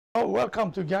Oh,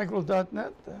 welcome to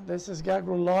Gaggle.net. This is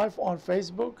Gaggle Live on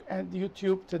Facebook and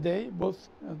YouTube today, both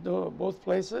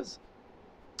places.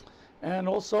 And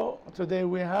also today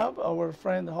we have our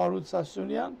friend Harut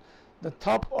Sassounian, the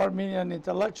top Armenian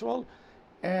intellectual.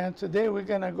 And today we're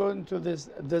going to go into this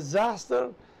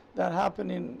disaster that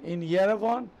happened in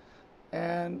Yerevan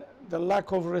and the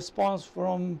lack of response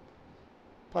from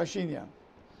Pashinyan.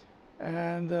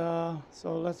 And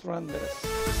so let's run this.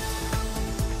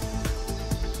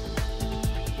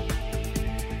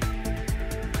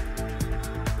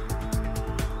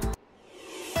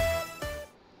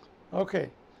 Okay,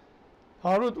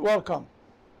 Harut, welcome.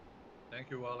 Thank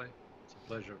you, Wally. It's a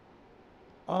pleasure.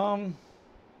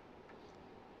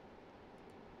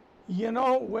 You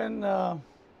know,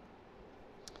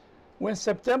 when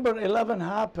September 11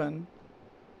 happened,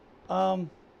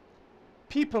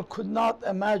 people could not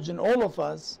imagine, all of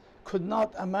us could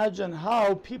not imagine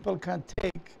how people can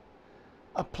take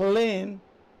a plane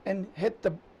and hit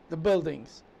the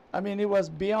buildings. I mean, it was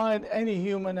beyond any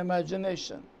human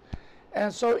imagination.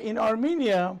 And so in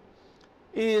Armenia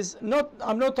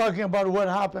I'm not talking about what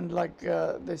happened like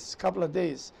this couple of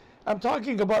days. I'm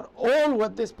talking about all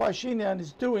what this Pashinyan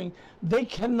is doing. They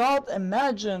cannot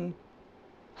imagine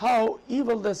how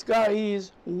evil this guy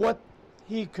is, what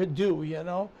he could do, you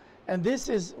know. And this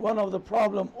is one of the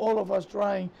problems all of us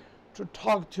trying to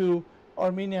talk to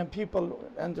Armenian people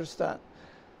understand.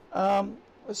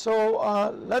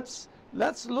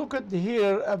 Let's look at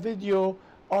here a video,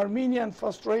 Armenian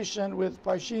frustration with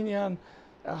Pashinyan,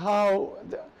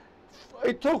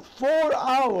 it took 4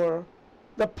 hours,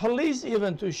 the police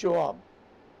even to show up.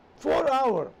 4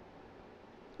 hours.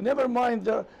 Never mind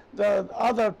the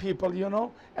other people, you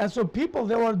know. And so people,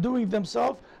 they were doing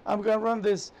themselves. I'm going to run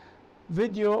this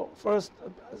video first,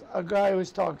 a guy who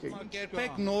is talking.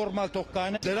 Normal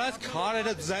տոկան դրանց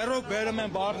քարերը ձեռով բերում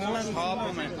են բարձում են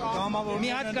խափում են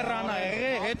մի հատ կռան ա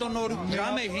եղել հետո նոր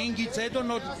ժամը 5-ից հետո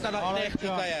նոր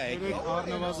տեխնիկա ա եկել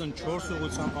առնվազն 4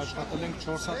 ուղղությամբ աշխատել ենք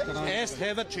 4 հատ կռան այս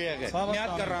թևը չի եղել մի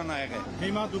հատ կռան ա եղել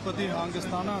հիմա դու պետք է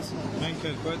հանգստանաս մենք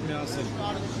էլ պետք է ասենք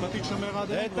պետք է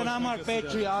չմեղադրենք այդ համար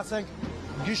պետք չի ասենք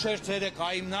Գիշեր ցերեկ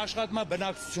այմն աշխատում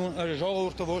բնակչություն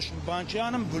ժողովուրդը ոչ բան չի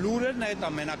անում բլուրերն այդ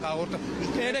ամենակ հաղորդը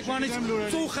երեկվանից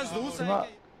ծուխս դուս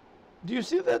Do you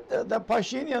see that the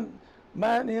Pashinyan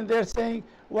man in there saying,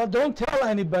 well, don't tell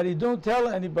anybody,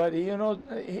 you know.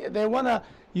 They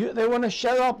wanna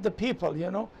shut up the people,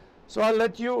 you know. So I'll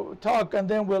let you talk and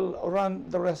then we'll run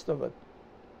the rest of it.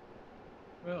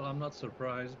 Well, I'm not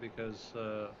surprised because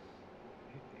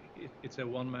it's a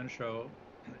one-man show.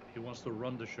 He wants to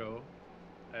run the show.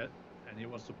 And he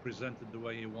wants to present it the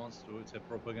way he wants to. It's a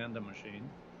propaganda machine,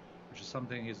 which is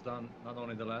something he's done not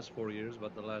only the last 4 years,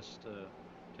 but the last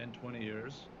 10, 20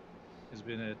 years. He's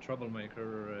been a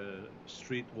troublemaker, a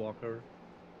street walker,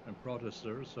 and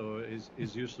protester, so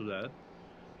he's used to that.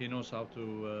 He knows how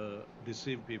to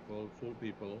deceive people, fool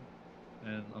people,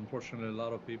 and unfortunately a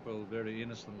lot of people very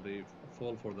innocently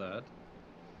fall for that.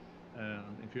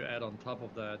 And if you add on top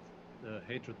of that the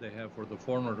hatred they have for the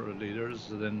former leaders,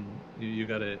 then you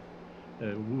got a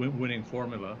winning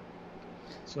formula.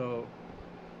 So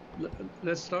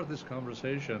let's start this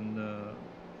conversation,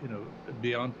 you know,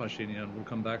 beyond Pashinyan. We'll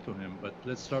come back to him, but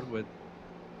let's start with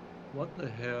what the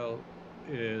hell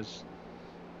is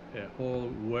a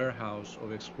whole warehouse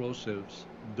of explosives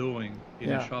doing in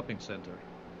a shopping center?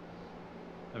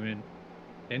 I mean,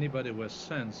 anybody who has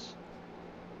sense,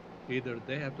 either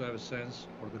they have to have a sense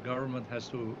or the government has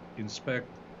to inspect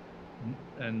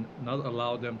and not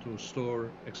allow them to store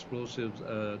explosives,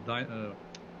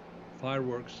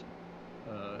 fireworks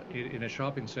in a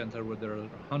shopping center where there are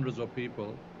hundreds of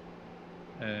people.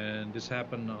 And this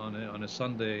happened on a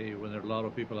Sunday when there are a lot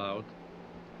of people out.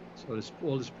 So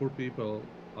all these poor people,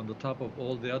 on the top of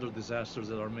all the other disasters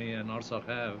that Armenia and Artsakh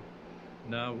have,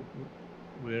 now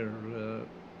we're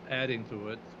adding to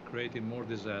it, creating more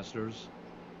disasters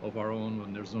of our own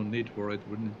when there's no need for it.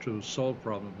 We need to solve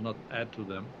problems, not add to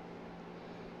them.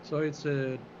 So it's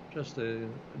just a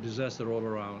disaster all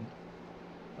around.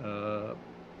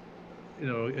 You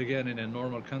know, again, in a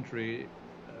normal country,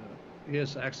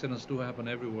 yes, accidents do happen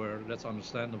everywhere. That's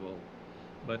understandable.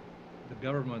 But the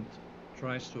government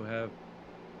tries to have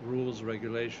rules,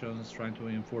 regulations, trying to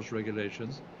enforce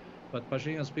regulations. But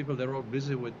Pashinyan's people, they're all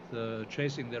busy with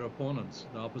chasing their opponents,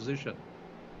 the opposition.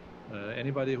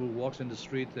 Anybody who walks in the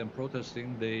street and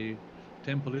protesting,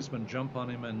 10 policemen jump on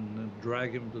him and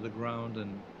drag him to the ground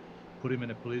and put him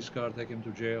in a police car, take him to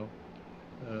jail.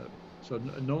 So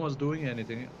no one's doing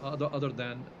anything other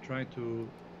than trying to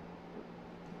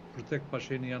protect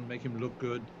Pashinyan, make him look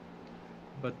good.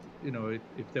 But you know,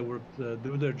 if they were to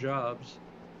do their jobs,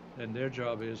 and their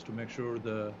job is to make sure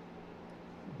the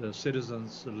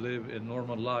citizens live a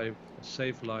normal life, a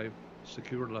safe life,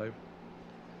 secure life.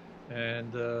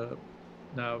 And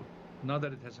now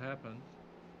that it has happened,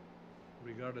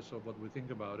 regardless of what we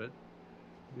think about it,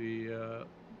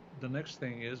 the next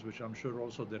thing is, which I'm sure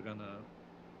also they're gonna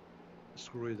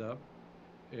screw it up,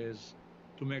 is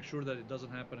to make sure that it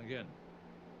doesn't happen again.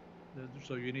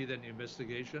 So you need an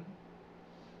investigation.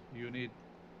 You need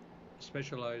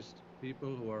specialized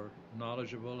people who are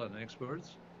knowledgeable and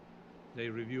experts. They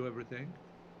review everything.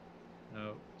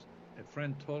 Now, a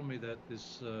friend told me that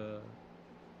this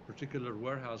particular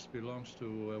warehouse belongs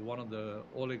to one of the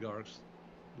oligarchs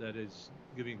that is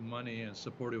giving money and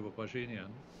supportive of Pashinyan.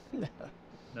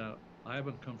 Now, I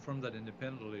haven't confirmed that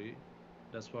independently.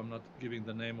 That's why I'm not giving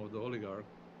the name of the oligarch.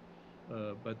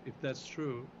 But if that's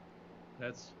true,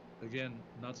 that's, again,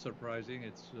 not surprising.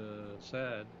 It's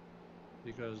sad,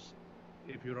 because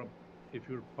if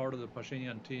you're part of the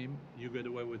Pashinyan team, you get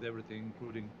away with everything,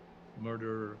 including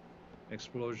murder,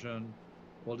 explosion.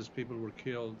 All these people were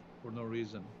killed for no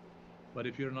reason. But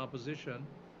if you're in opposition,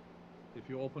 if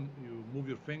you move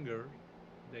your finger,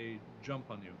 they jump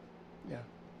on you. Yeah.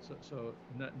 So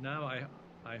now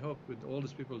I hope, with all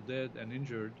these people dead and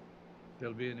injured,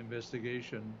 there'll be an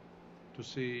investigation to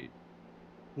see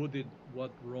who did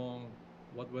what wrong,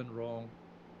 what went wrong.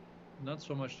 Not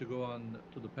so much to go on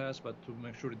to the past, but to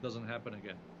make sure it doesn't happen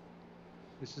again.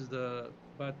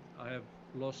 But I have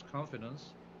lost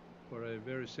confidence for a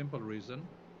very simple reason.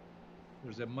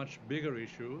 There's a much bigger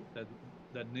issue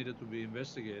that needed to be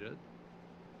investigated.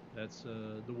 That's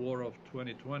the war of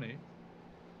 2020.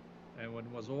 And when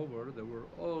it was over, there were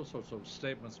all sorts of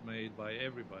statements made by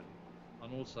everybody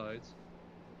on all sides,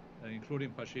 including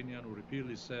Pashinyan, who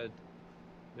repeatedly said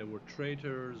there were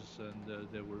traitors and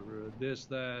there were this,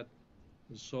 that,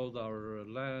 sold our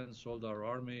land, sold our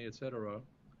army, etc.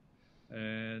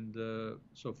 And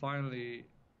so finally,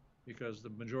 because the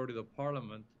majority of the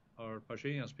parliament are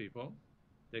Pashinyan's people,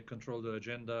 they control the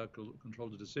agenda, control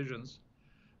the decisions.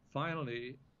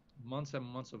 Finally, months and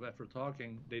months of effort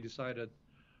talking, they decided,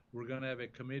 we're going to have a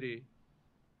committee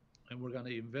and we're going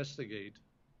to investigate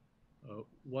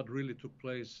what really took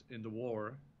place in the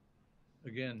war.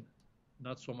 Again,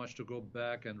 not so much to go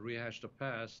back and rehash the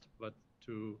past, but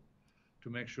to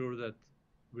make sure that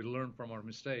we learn from our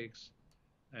mistakes,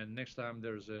 and next time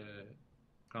there's a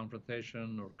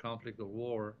confrontation or conflict or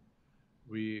war,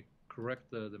 we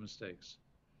correct the mistakes.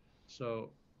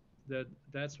 So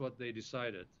that's what they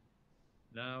decided.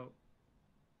 Now,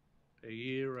 a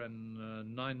year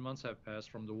and 9 months have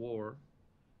passed from the war.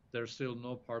 There's still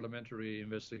no parliamentary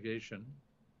investigation.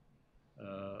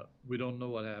 We don't know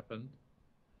what happened.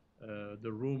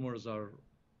 The rumors are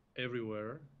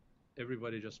everywhere.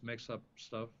 Everybody just makes up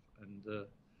stuff, and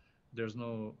there's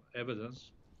no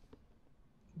evidence.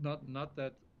 Not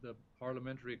that the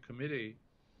parliamentary committee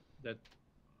that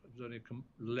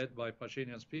led by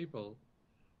Pashinyan's people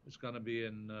is going to be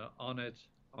an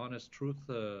honest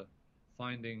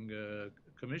truth-finding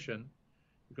commission,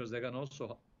 because they can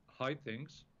also hide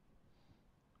things.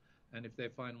 And if they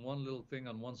find one little thing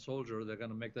on one soldier, they're going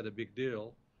to make that a big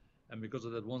deal. And because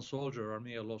of that one soldier,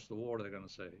 Armenia lost the war, they're going to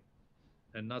say.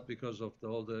 And not because of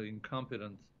all the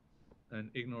incompetent and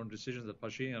ignorant decisions that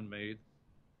Pashinyan made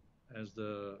as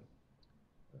the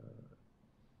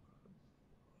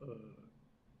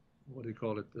what do you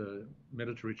call it, the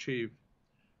military chief,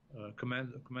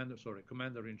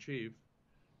 commander-in-chief,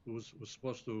 who was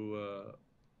supposed to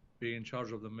be in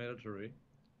charge of the military.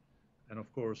 And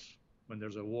of course, when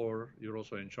there's a war, you're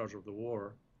also in charge of the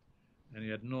war. And he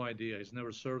had no idea. He's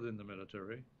never served in the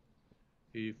military.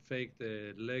 He faked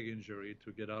a leg injury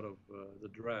to get out of the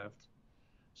draft.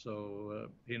 So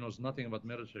he knows nothing about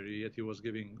military, yet he was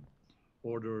giving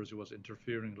orders. He was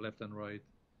interfering left and right.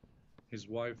 His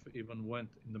wife even went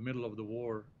in the middle of the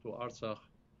war to Artsakh,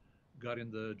 got in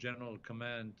the general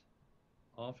command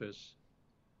office,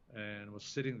 and was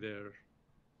sitting there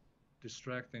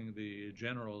distracting the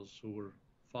generals who were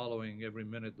following every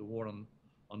minute the war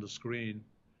on the screen,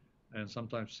 and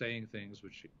sometimes saying things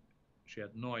which she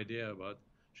had no idea about.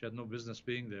 She had no business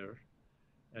being there,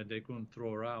 and they couldn't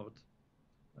throw her out.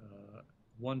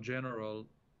 One general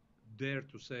dared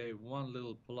to say one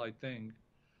little polite thing,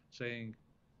 saying,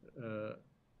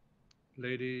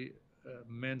 lady,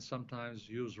 men sometimes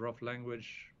use rough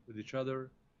language with each other,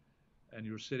 and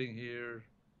you're sitting here,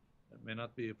 it may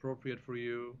not be appropriate for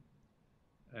you.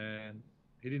 And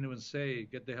he didn't even say,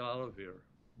 get the hell out of here.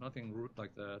 Nothing rude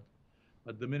like that.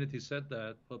 But the minute he said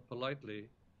that, politely,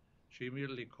 she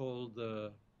immediately called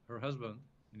her husband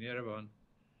in Yerevan,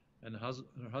 and her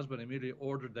husband immediately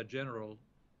ordered that general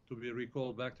to be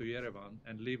recalled back to Yerevan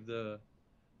and leave the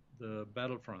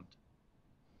battlefront,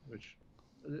 which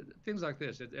things like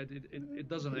this. It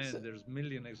doesn't end. There's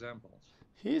million examples.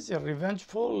 He's a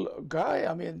revengeful guy.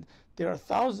 I mean, there are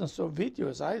thousands of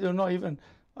videos. I don't know, even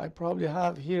I probably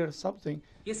have here something.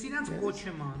 Ես իրենց կոչ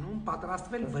եմ անում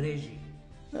պատրաստվել վրեժի։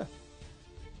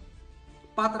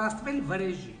 Պատրաստվել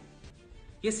վրեժի։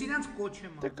 Ես իրենց կոչ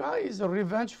եմ անում։ The guy is a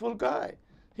revengeful guy.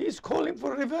 He's calling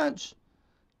for revenge.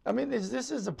 I mean,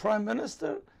 this is the prime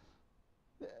minister.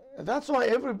 That's why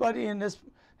everybody in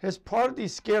his party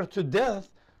is scared to death.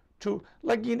 To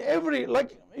like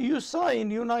you saw in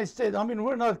the United States. I mean,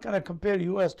 we're not going to compare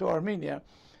U.S. to Armenia,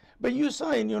 but you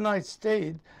saw in the United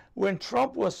States when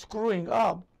Trump was screwing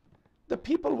up, the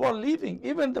people were leaving.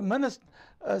 Even the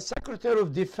Secretary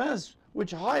of Defense,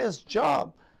 which highest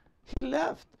job, he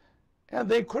left, and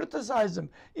they criticized him.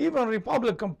 Even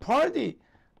Republican Party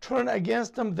turned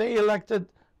against him. They elected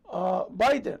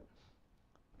Biden.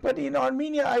 But in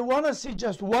Armenia, I want to see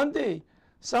just one day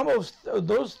some of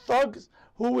those thugs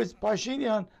who is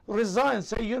Pashinyan resign,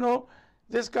 say, you know,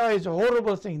 this guy is a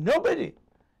horrible thing. Nobody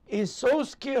is so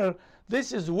scared.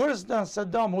 This is worse than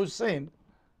Saddam Hussein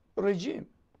regime.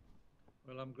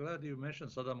 Well, I'm glad you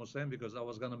mentioned Saddam Hussein, because I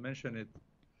was going to mention it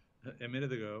a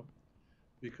minute ago,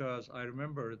 because I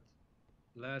remembered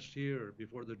last year,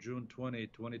 before the June 20,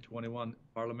 2021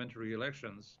 parliamentary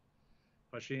elections,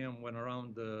 Pashinyan went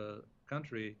around the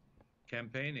country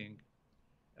campaigning,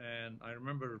 and I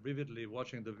remember vividly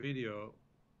watching the video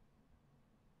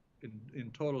in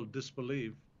total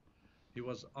disbelief. He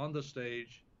was on the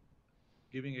stage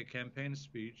giving a campaign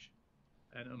speech,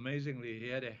 and amazingly, he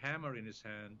had a hammer in his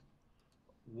hand,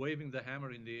 waving the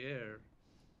hammer in the air.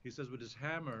 He says, with his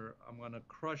hammer, I'm going to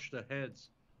crush the heads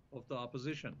of the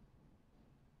opposition.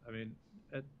 I mean,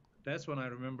 that's when I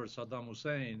remember Saddam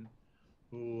Hussein,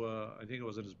 who I think it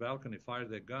was in his balcony,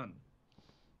 fired a gun.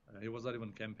 He was not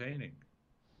even campaigning.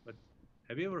 But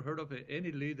have you ever heard of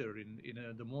any leader in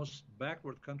the most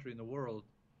backward country in the world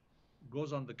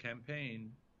goes on the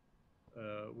campaign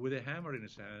with a hammer in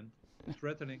his hand,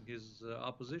 threatening his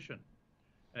opposition?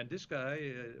 And this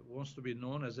guy wants to be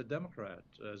known as a Democrat,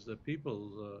 as the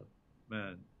people's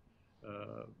man.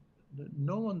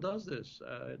 No one does this.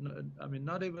 I mean,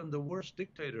 not even the worst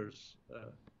dictators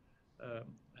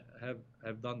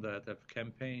have done that, have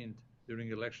campaigned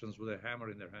during elections with a hammer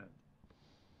in their hand.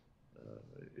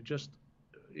 Just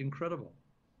incredible.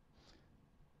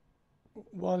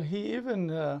 Well, he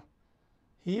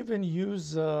even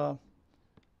used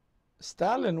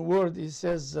Stalin word. He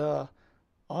says,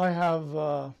 I have,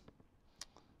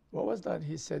 what was that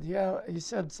he said? Yeah, he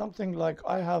said something like,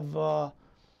 I have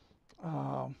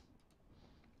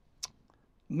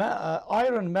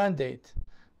iron mandate.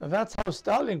 That's how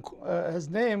Stalin, his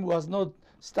name was not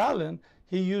Stalin.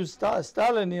 He used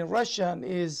Stalin in Russian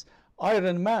is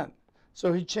Iron Man.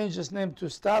 So he changed his name to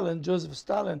Stalin, Joseph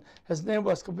Stalin. His name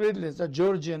was completely a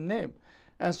Georgian name.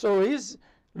 And so he's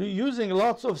using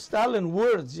lots of Stalin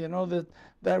words, you know,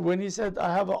 that when he said,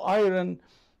 I have an iron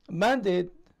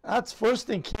mandate, that's first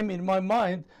thing came in my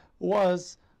mind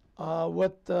was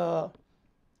what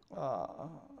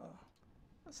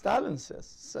Stalin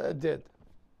did.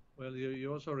 Well,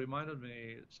 you also reminded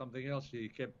me something else he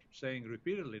kept saying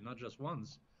repeatedly, not just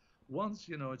once. Once,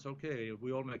 you know, it's okay.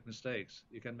 We all make mistakes.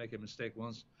 You can make a mistake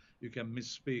once. You can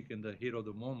misspeak in the heat of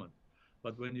the moment.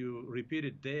 But when you repeat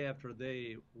it day after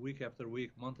day, week after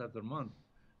week, month after month,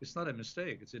 it's not a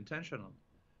mistake. It's intentional.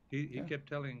 He kept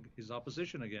telling his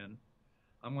opposition again,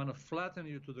 I'm going to flatten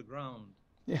you to the ground.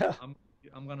 Yeah.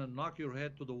 I'm going to knock your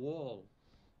head to the wall.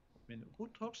 I mean, who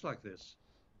talks like this?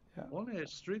 Yeah. Only a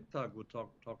street thug would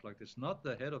talk like this, not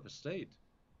the head of a state,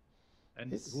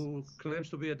 and who claims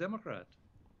to be a Democrat.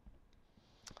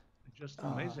 Just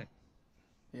amazing.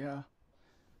 Yeah.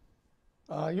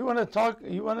 You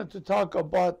wanted to talk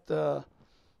about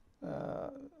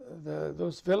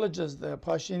those villages, the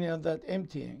Pashinyan, that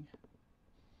emptying.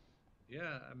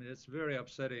 Yeah, I mean, it's very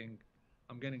upsetting.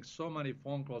 I'm getting so many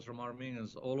phone calls from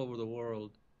Armenians all over the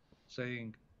world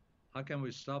saying, how can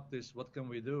we stop this? What can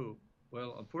we do?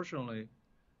 Well, unfortunately,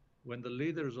 when the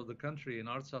leaders of the country in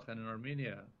Artsakh and in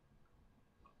Armenia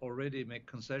already make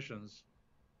concessions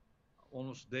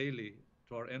almost daily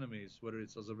to our enemies, whether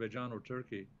it's Azerbaijan or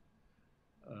Turkey,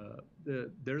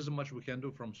 there isn't much we can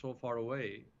do from so far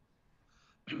away.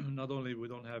 Not only we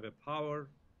don't have a power,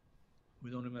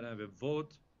 we don't even have a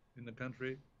vote in the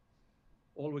country.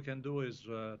 All we can do is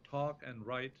talk and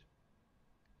write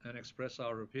and express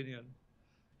our opinion.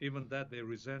 Even that, they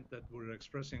resent that we're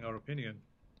expressing our opinion.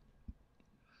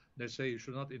 They say you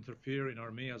should not interfere in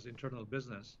Armenia's internal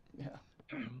business. Yeah.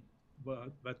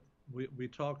 But we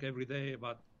talk every day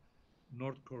about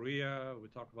North Korea, we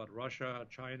talk about Russia,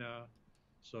 China.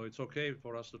 So it's okay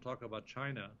for us to talk about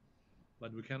China,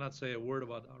 but we cannot say a word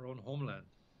about our own homeland.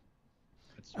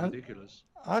 It's And ridiculous.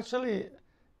 actually,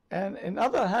 and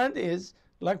another hand is,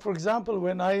 like, for example,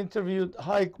 when I interviewed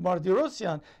Haik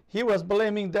Martirosyan, he was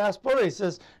blaming diaspora. He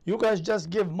says, you guys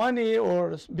just give money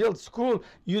or build school.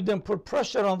 You didn't put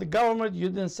pressure on the government. You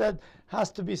didn't said has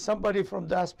to be somebody from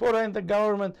diaspora in the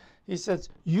government. He says,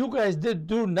 you guys did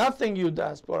do nothing, you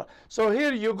diaspora. So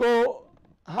here you go.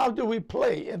 How do we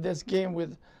play in this game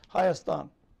with Hayastan?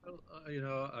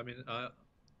 Well, I mean,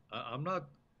 I'm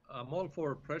all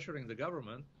for pressuring the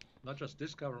government, not just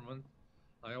this government.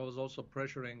 I was also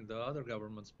pressuring the other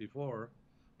governments before,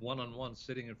 one-on-one,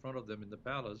 sitting in front of them in the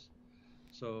palace.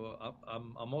 So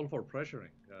I'm all for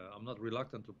pressuring. I'm not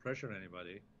reluctant to pressure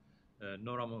anybody,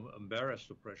 nor I'm embarrassed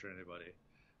to pressure anybody.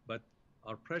 But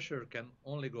our pressure can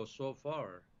only go so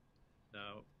far.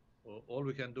 Now, all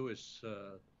we can do is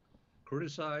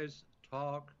criticize,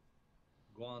 talk,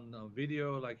 go on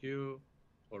video like you,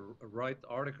 or write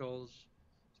articles,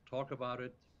 talk about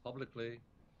it publicly.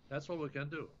 That's all we can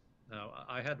do. Now,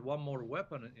 I had one more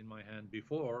weapon in my hand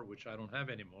before, which I don't have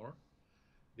anymore.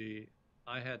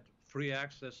 I had free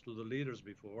access to the leaders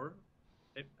before,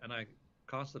 and I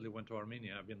constantly went to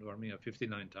Armenia. I've been to Armenia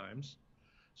 59 times.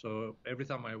 So every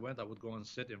time I went, I would go and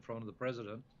sit in front of the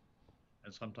president,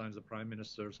 and sometimes the prime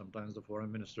minister, sometimes the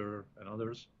foreign minister, and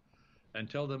others, and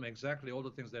tell them exactly all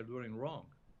the things they're doing wrong.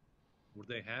 Were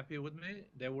they happy with me?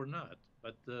 They were not.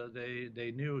 But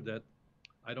they knew that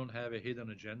I don't have a hidden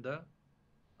agenda.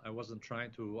 I wasn't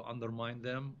trying to undermine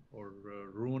them or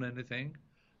ruin anything.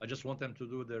 I just want them to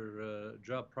do their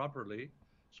job properly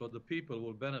so the people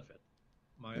will benefit.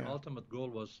 My ultimate goal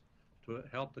was to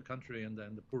help the country and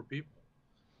the poor people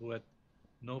who had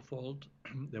no fault.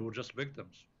 They were just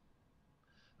victims.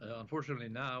 Unfortunately,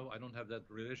 now I don't have that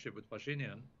relationship with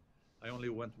Pashinyan. I only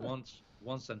went once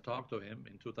and talked to him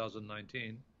in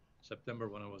 2019, September,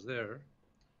 when I was there.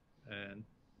 And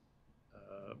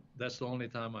that's the only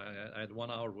time I had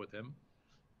 1 hour with him.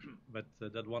 But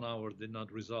that 1 hour did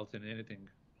not result in anything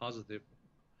positive,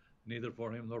 neither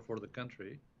for him nor for the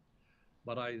country.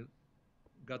 But I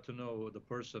got to know the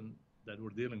person that we're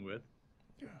dealing with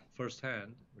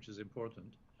firsthand, which is important.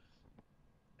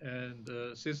 And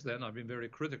since then, I've been very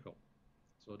critical.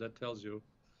 So that tells you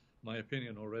my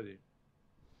opinion already.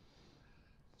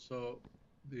 So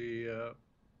there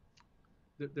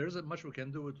isn't much we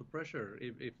can do to pressure.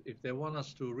 If they want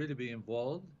us to really be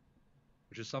involved,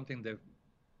 which is something that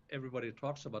everybody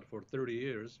talks about for 30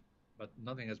 years, but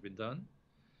nothing has been done.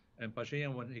 And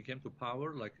Pashinyan, when he came to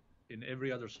power, like in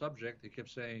every other subject, he kept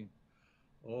saying,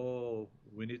 oh,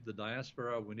 we need the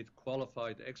diaspora, we need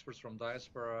qualified experts from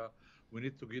diaspora, we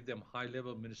need to give them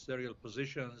high-level ministerial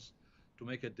positions to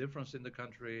make a difference in the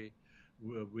country.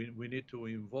 We need to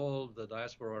involve the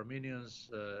diaspora Armenians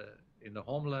in the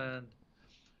homeland.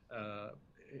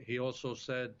 He also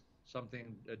said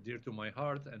something dear to my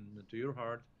heart and to your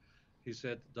heart. He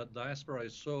said that diaspora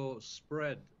is so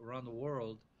spread around the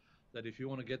world that if you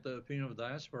want to get the opinion of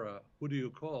diaspora, who do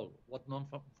you call? What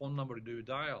phone number do you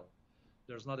dial?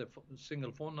 There's not a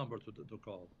single phone number to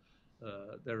call.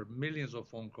 There are millions of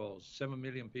phone calls, 7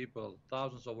 million people,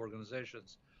 thousands of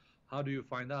organizations. How do you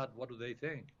find out? What do they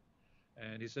think?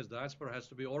 And he says diaspora has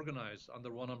to be organized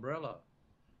under one umbrella.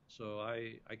 So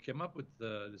I came up with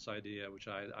this idea, which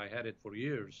I had it for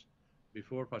years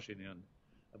before Pashinyan,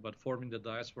 about forming the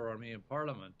Diaspora Armenian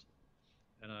Parliament.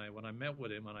 And when I met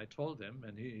with him and I told him,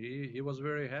 and he was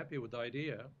very happy with the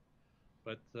idea.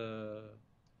 But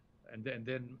and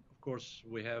then of course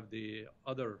we have the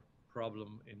other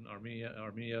problem in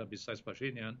Armenia besides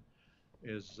Pashinyan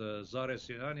is Zare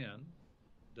Sinanian,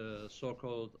 the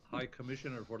so-called High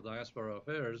Commissioner for Diaspora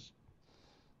Affairs.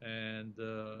 And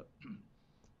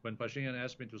when Pashinyan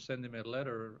asked me to send him a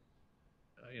letter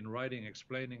in writing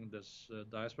explaining this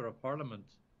diaspora parliament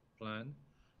plan,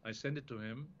 I sent it to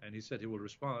him, and he said he will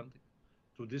respond.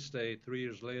 To this day, 3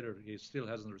 years later, he still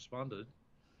hasn't responded.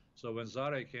 So when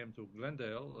Zare came to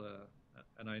Glendale,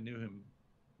 and I knew him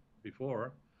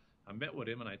before, I met with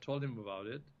him and I told him about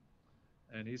it,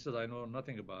 and he said, I know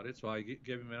nothing about it. So I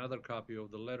gave him another copy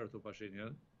of the letter to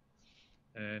Pashinyan,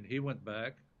 and he went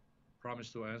back,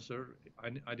 promised to answer.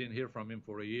 I didn't hear from him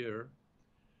for a year.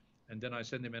 And then I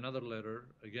sent him another letter,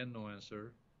 again, no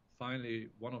answer. Finally,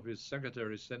 one of his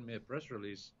secretaries sent me a press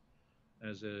release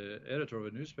as an editor of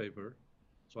a newspaper.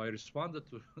 So I responded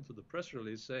to the press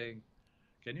release saying,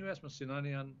 can you ask Mr.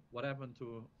 Sinanian what happened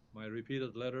to my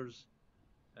repeated letters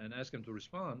and ask him to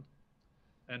respond?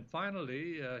 And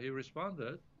finally, he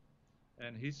responded,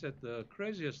 and he said the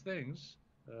craziest things.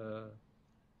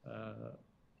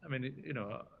 I mean, you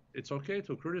know, it's okay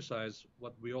to criticize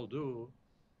what we all do.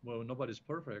 Well, nobody's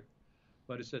perfect,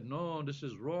 but he said, no, this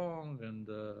is wrong, and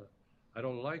I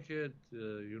don't like it.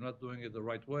 You're not doing it the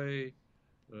right way.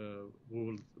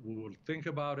 We will think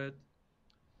about it.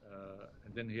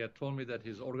 And then he had told me that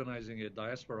he's organizing a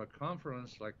diaspora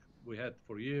conference like we had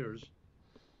for years.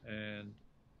 And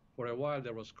for a while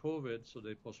there was COVID, so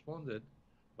they postponed it.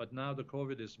 But now the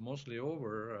COVID is mostly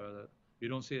over. You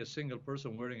don't see a single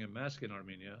person wearing a mask in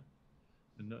Armenia,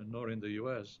 nor in the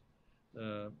U.S.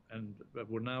 And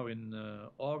we're now in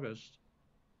August,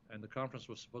 and the conference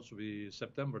was supposed to be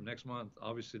September next month.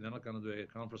 Obviously, they're not going to do a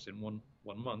conference in one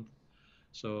month.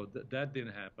 So that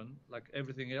didn't happen. Like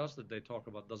everything else that they talk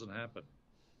about doesn't happen.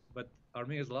 But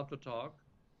Armenians love to talk,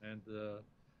 and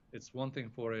it's one thing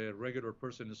for a regular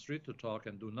person in the street to talk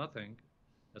and do nothing.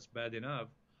 That's bad enough.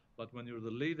 But when you're the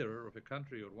leader of a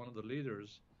country or one of the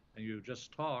leaders, and you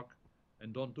just talk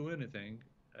and don't do anything,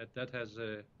 that has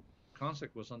a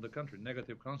consequence on the country,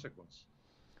 negative consequence.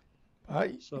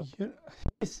 So You,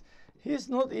 he's, he's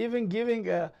not even giving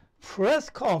a press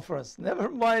conference, never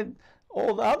mind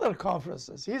all the other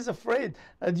conferences. He's afraid.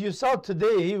 And you saw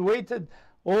today, he waited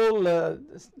all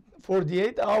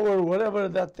 48 hour, whatever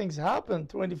that things happen,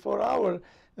 24 hour,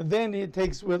 and then he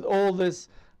takes with all this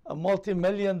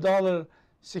multi-million-dollar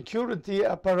security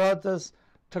apparatus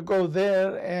to go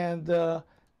there and to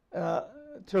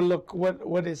look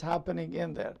what is happening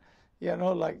in there. You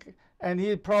know, like, and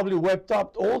he probably wiped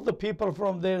up all the people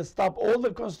from there, stopped all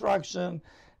the construction.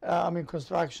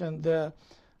 The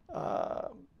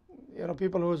you know,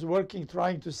 people who was working,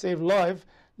 trying to save life,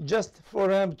 just for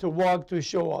him to walk to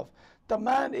show off. The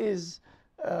man is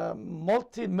a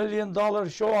multi-million-dollar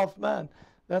show-off man.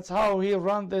 That's how he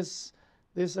run this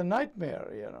a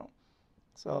nightmare, you know.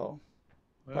 So,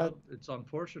 well, it's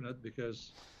unfortunate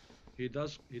because he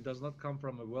does not come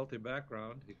from a wealthy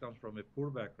background. He comes from a poor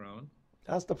background.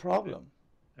 That's the problem.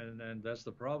 And that's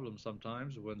the problem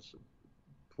sometimes when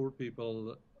poor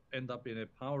people end up in a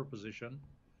power position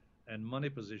and money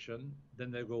position,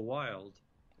 then they go wild.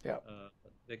 Yeah.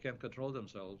 They can't control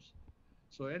themselves.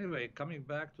 So anyway, coming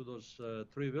back to those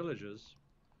three villages,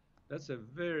 that's a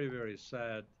very, very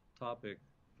sad topic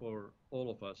for all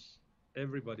of us.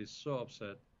 Everybody's so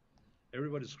upset.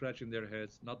 Everybody's scratching their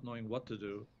heads, not knowing what to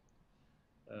do.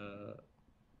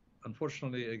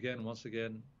 Unfortunately, once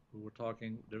again, we were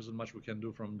talking, there isn't much we can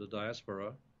do from the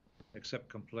diaspora except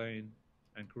complain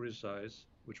and criticize,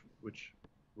 which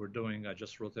we're doing. I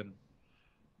just wrote an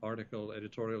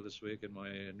editorial this week in my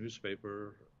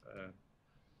newspaper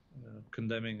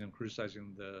condemning and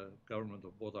criticizing the government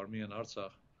of both Armenia and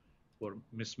Artsakh for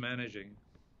mismanaging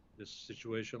this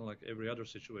situation, like every other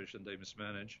situation they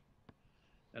mismanage.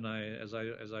 And as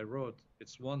I wrote,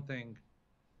 it's one thing,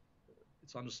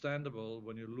 it's understandable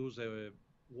when you lose a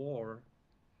war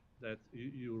that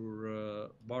you're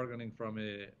bargaining from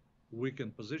a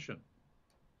weakened position.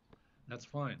 That's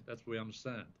fine. We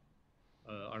understand.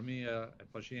 Armenia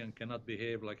and Pashinyan cannot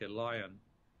behave like a lion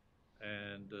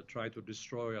and try to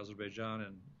destroy Azerbaijan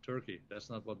and Turkey. That's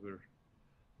not what we're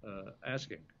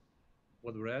asking.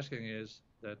 What we're asking is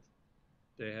that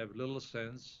they have little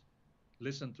sense,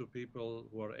 listen to people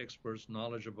who are experts,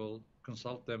 knowledgeable,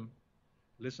 consult them,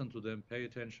 listen to them, pay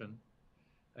attention,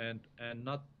 and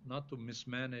not to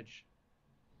mismanage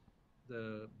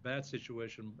the bad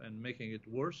situation and making it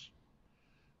worse,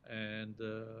 and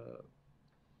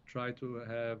try to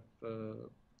have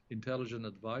intelligent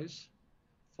advice,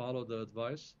 follow the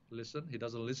advice, listen. He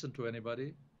doesn't listen to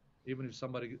anybody, even if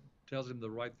somebody tells him the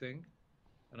right thing.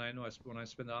 And I know when I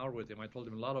spent an hour with him, I told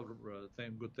him a lot of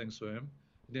good things to him.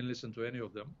 He didn't listen to any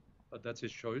of them, but that's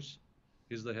his choice.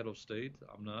 He's the head of state,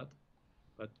 I'm not.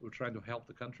 But we're trying to help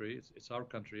the country. It's our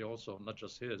country also, not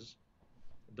just his.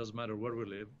 It doesn't matter where we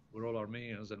live. We're all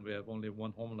Armenians, and we have only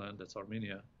one homeland, that's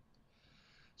Armenia.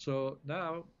 So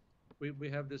now we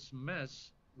have this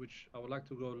mess, which I would like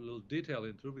to go a little detail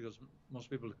into, because most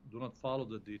people do not follow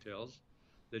the details.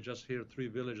 They just hear 3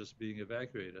 villages being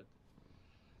evacuated.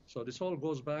 So this all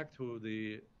goes back to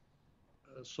the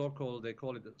so-called, they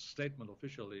call it a statement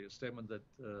officially, a statement that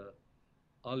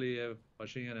Aliyev,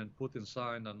 Pashinyan, and Putin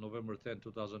signed on November 10,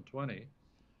 2020.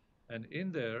 And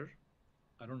in there,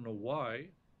 I don't know why,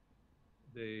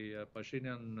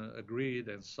 Pashinyan agreed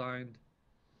and signed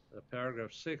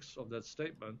paragraph 6 of that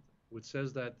statement, which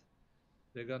says that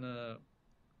they're going to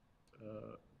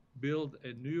build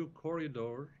a new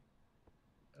corridor,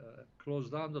 close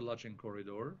down the Lachin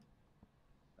corridor,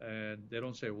 and they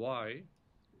don't say why.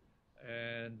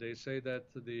 And they say that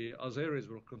the Azeris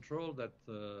will control that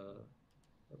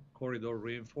corridor,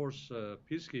 reinforce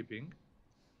peacekeeping,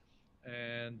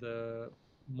 and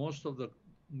most of the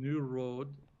new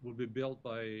road will be built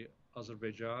by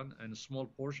Azerbaijan, and a small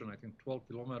portion, I think 12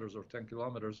 kilometers or 10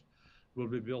 kilometers, will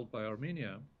be built by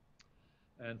Armenia.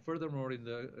 And furthermore, in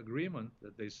the agreement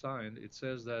that they signed, it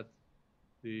says that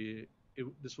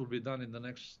this will be done in the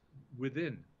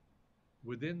within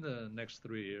the next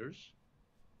 3 years.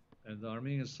 And the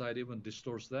Armenian side even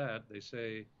distorts that. They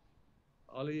say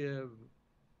Aliyev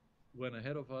went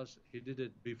ahead of us. He did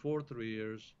it before 3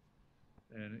 years,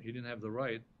 and he didn't have the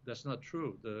right. That's not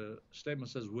true. The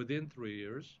statement says within 3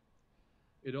 years.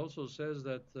 It also says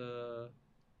that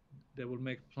they will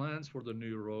make plans for the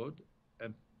new road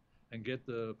and get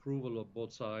the approval of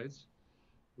both sides,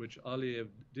 which Aliyev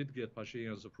did get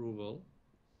Pashinyan's approval,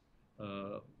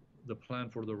 the plan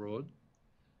for the road.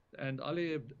 And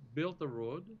Aliyev built the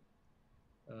road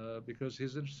because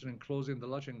he's interested in closing the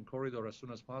Lachin corridor as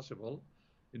soon as possible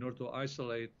in order to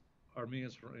isolate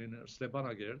Armenians in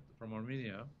Stepanakert from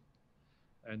Armenia.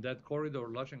 And that corridor,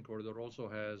 Lachin corridor, also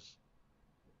has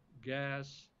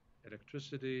gas,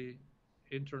 electricity,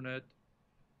 internet,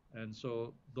 and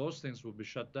so those things will be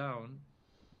shut down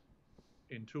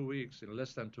in 2 weeks, in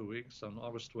less than 2 weeks, on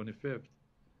August 25th,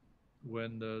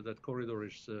 when that corridor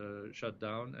is shut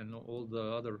down, and all the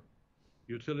other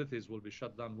utilities will be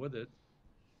shut down with it.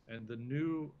 And the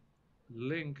new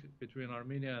link between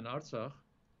Armenia and Artsakh,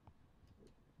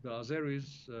 the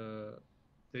Azeris,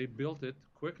 they built it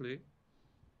quickly,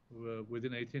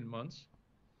 within 18 months.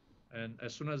 And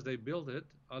as soon as they built it,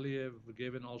 Aliyev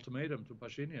gave an ultimatum to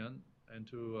Pashinyan and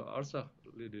to Artsakh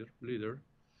leader,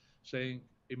 saying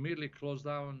immediately close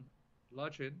down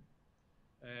Lachin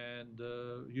and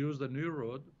use the new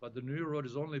road. But the new road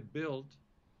is only built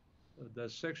the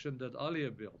section that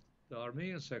Aliyev built. The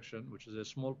Armenian section, which is a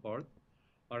small part,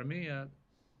 Armenia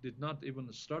did not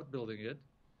even start building it.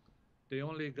 They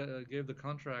only gave the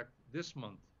contract this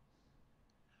month.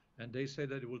 And they say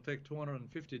that it will take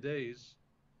 250 days,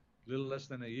 a little less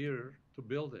than a year, to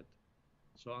build it.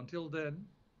 So until then,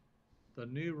 the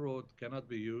new road cannot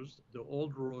be used. The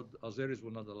old road, Azeris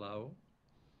will not allow.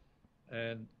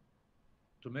 And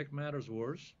to make matters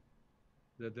worse,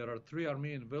 that there are 3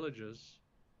 Armenian villages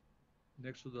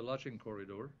next to the Lachin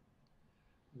corridor,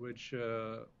 which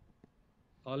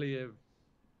Aliyev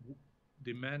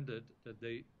demanded that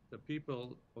the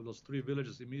people of those 3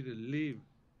 villages immediately leave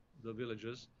the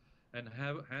villages and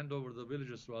hand over the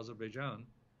villages to Azerbaijan,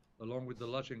 along with the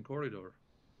Lachin corridor.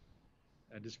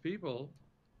 And these people,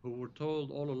 who were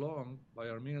told all along by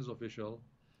Armenian official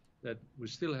that we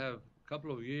still have a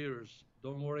couple of years,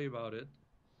 don't worry about it,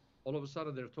 all of a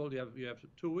sudden they're told you have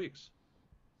 2 weeks,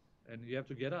 and you have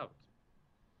to get out.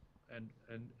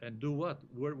 And do what?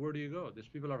 Where do you go? These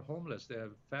people are homeless. They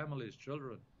have families,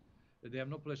 children. They have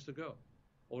no place to go.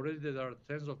 Already there are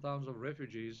tens of thousands of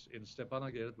refugees in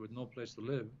Stepanakert with no place to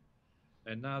live.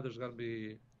 And now there's going to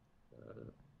be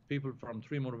people from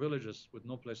 3 more villages with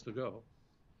no place to go.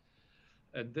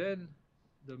 And then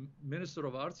the Minister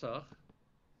of Artsakh,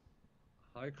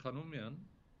 Harut Sassounian,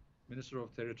 Minister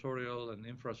of Territorial and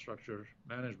Infrastructure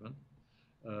Management,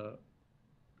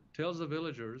 tells the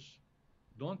villagers,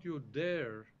 don't you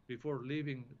dare, before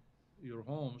leaving your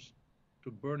homes,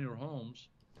 to burn your homes.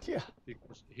 Yeah.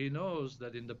 Because he knows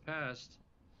that in the past,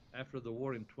 after the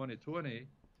war in 2020,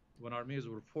 when Armenians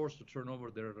were forced to turn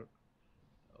over their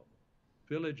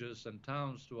villages and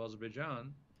towns to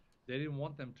Azerbaijan, they didn't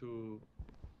want them to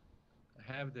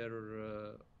have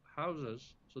their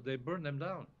houses, so they burned them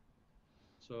down.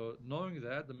 So knowing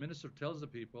that, the minister tells the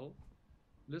people,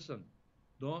 listen,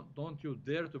 don't you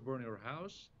dare to burn your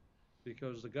house,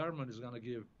 because the government is going to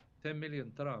give 10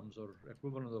 million trams, or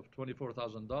equivalent of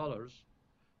 $24,000,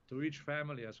 to each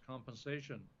family as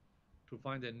compensation to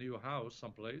find a new house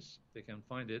someplace. They can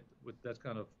find it with that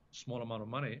kind of small amount of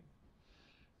money.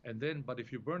 And then, but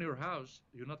if you burn your house,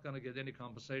 you're not going to get any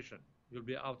compensation. You'll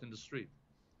be out in the street.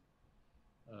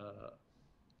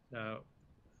 Now,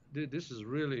 this is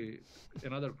really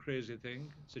another crazy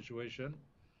situation.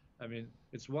 I mean,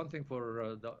 it's one thing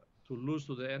for to lose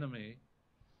to the enemy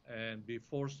and be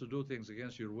forced to do things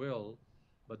against your will,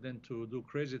 but then to do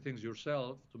crazy things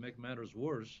yourself to make matters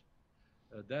worse,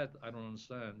 that I don't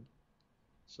understand.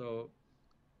 So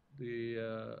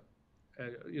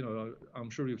I'm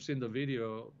sure you've seen the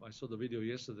video. I saw the video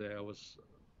yesterday. I was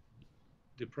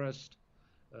depressed.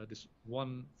 This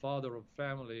one father of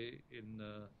family in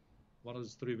one of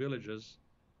these 3 villages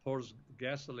pours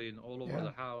gasoline all over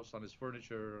the house, on his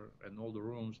furniture and all the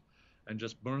rooms, and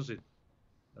just burns it,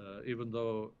 even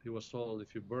though he was told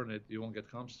if you burn it, you won't get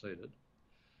compensated.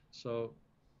 So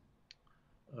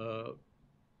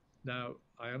now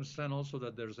I understand also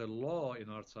that there's a law in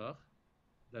Artsakh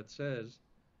that says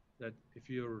that if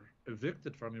you're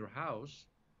evicted from your house,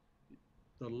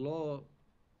 the law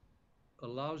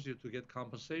allows you to get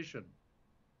compensation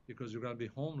because you're going to be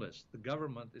homeless. The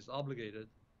government is obligated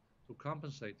to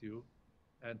compensate you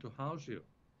and to house you.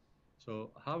 So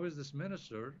how is this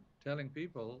minister telling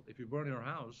people if you burn your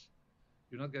house,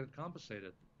 you're not getting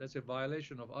compensated? That's a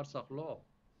violation of Artsakh law.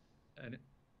 And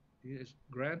he is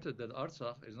granted that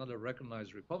Artsakh is not a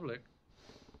recognized republic,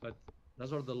 but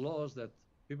those are the laws that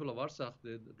people of Artsakh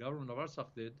did, the government of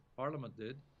Artsakh did, parliament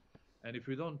did. And if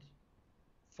we don't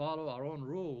follow our own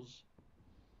rules,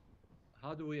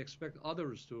 how do we expect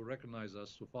others to recognize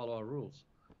us, to follow our rules,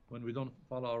 when we don't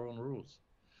follow our own rules?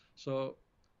 So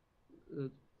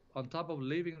on top of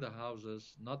leaving the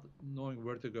houses, not knowing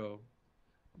where to go,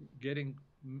 getting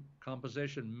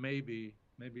compensation, maybe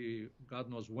God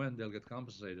knows when they'll get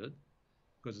compensated,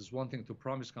 because it's one thing to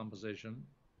promise compensation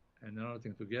and another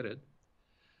thing to get it.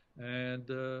 And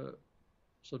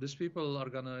so these people are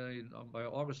gonna, by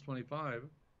August 25,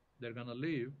 they're gonna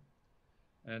leave.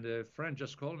 And a friend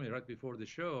just called me right before the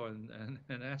show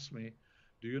and asked me,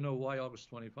 do you know why August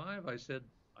 25? I said,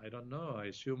 I don't know. I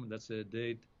assume that's a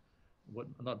date.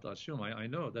 Not assume, I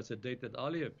know that's a date that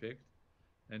Aliyev picked.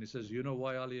 And he says, you know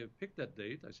why Aliyev picked that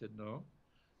date? I said, no.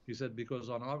 He said, because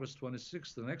on August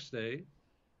 26th, the next day,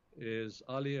 is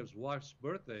Aliyev's wife's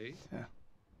birthday. Yeah.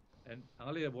 And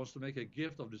Aliyev wants to make a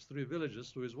gift of these 3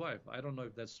 villages to his wife. I don't know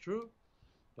if that's true,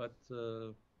 but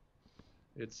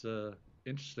it's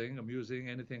interesting, amusing,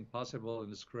 anything possible in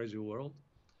this crazy world.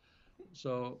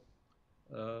 So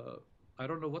I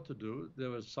don't know what to do. There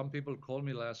was some people called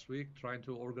me last week trying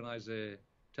to organize a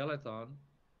telethon,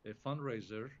 a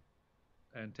fundraiser,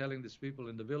 and telling these people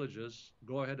in the villages,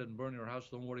 go ahead and burn your house,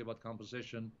 don't worry about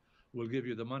compensation, we'll give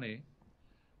you the money.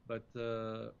 But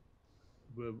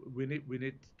we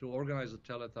need to organize a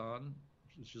telethon,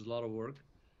 which is a lot of work.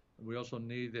 We also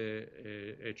need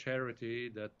a charity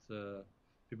that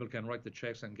people can write the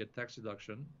checks and get tax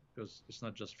deduction, because it's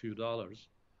not just a few dollars.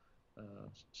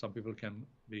 Some people can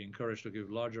be encouraged to give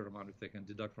larger amount if they can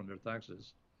deduct from their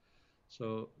taxes.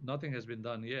 So nothing has been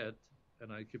done yet,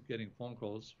 and I keep getting phone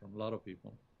calls from a lot of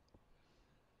people.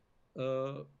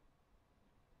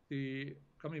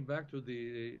 Coming back to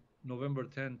the November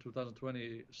 10,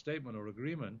 2020 statement or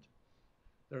agreement,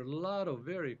 there are a lot of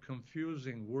very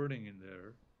confusing wording in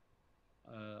there.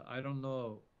 I don't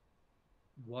know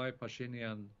why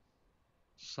Pashinyan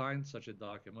signed such a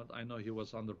document. I know he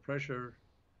was under pressure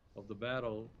of the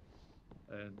battle,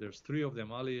 and there's 3 of them,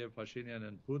 Aliyev, Pashinyan,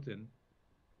 and Putin.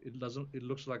 It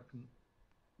looks like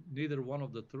neither one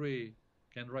of the 3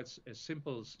 can write a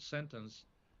simple sentence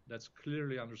that's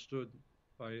clearly understood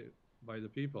by the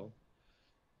people.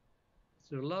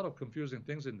 There are a lot of confusing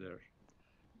things in there.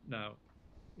 Now,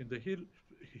 in the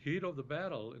heat of the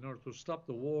battle, in order to stop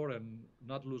the war and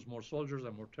not lose more soldiers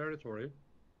and more territory,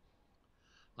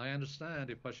 I understand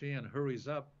if Pashinyan hurries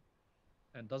up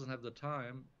and doesn't have the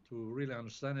time to really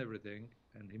understand everything,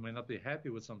 and he may not be happy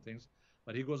with some things,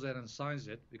 but he goes ahead and signs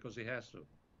it because he has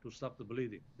to stop the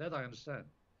bleeding. That I understand.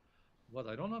 What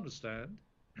I don't understand,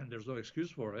 and there's no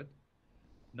excuse for it,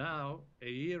 now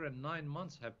 1 year and 9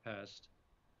 months have passed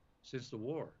since the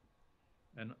war,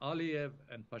 and Aliyev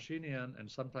and Pashinyan and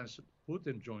sometimes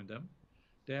Putin joined them.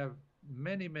 They have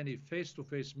many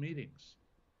face-to-face meetings.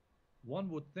 One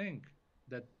would think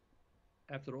that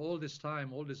after all this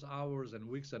time, all these hours and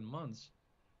weeks and months,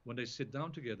 when they sit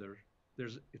down together,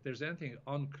 if there's anything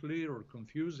unclear or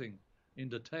confusing in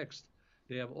the text,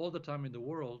 they have all the time in the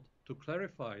world to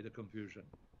clarify the confusion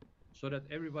so that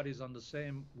everybody's on the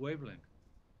same wavelength,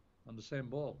 on the same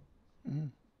ball. Mm-hmm.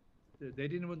 They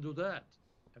didn't even do that.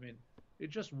 I mean,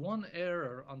 it's just one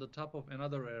error on the top of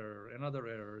another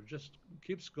error. It just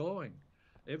keeps going.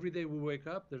 Every day we wake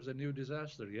up, there's a new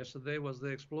disaster. Yesterday was the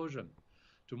explosion.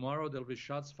 Tomorrow there'll be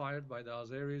shots fired by the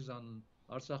Azeris on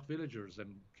Artsakh villagers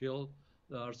and kill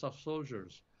the Artsakh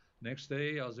soldiers. Next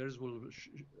day, Azeris will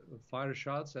fire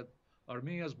shots at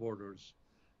Armenia's borders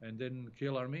and then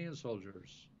kill Armenian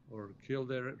soldiers or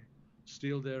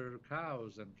steal their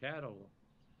cows and cattle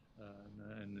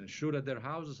and shoot at their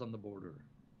houses on the border.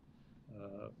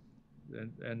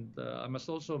 I must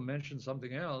also mention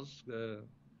something else,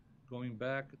 going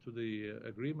back to the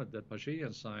agreement that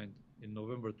Pashinyan signed in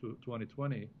November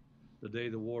 2020, the day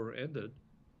the war ended.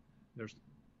 There's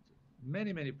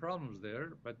many problems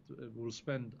there, but we'll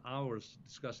spend hours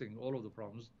discussing all of the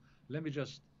problems. Let me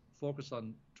just focus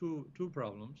on two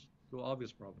problems, 2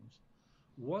 obvious problems.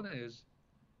 One is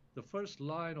the first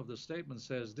line of the statement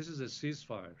says this is a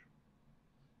ceasefire.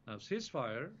 Now,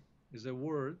 ceasefire is a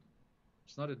word.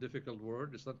 It's not a difficult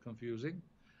word. It's not confusing.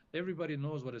 Everybody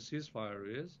knows what a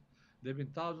ceasefire is. There have been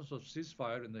thousands of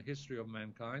ceasefires in the history of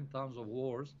mankind, thousands of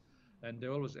wars. and they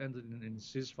always ended in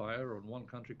ceasefire, or one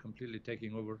country completely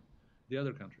taking over the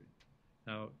other country.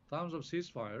 Now, thousands of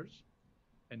ceasefires,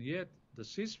 and yet the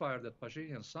ceasefire that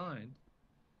Pashinyan signed,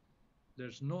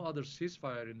 there's no other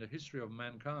ceasefire in the history of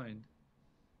mankind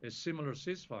a similar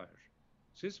ceasefire.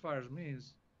 Ceasefires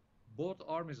means both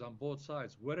armies on both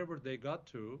sides, wherever they got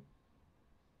to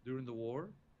during the war,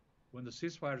 when the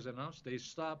ceasefire is announced, they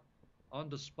stop on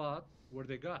the spot where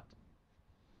they got.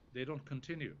 They don't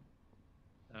continue.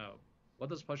 Now, what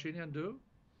does Pashinyan do?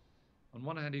 On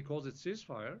one hand, he calls it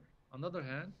ceasefire. On the other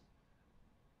hand,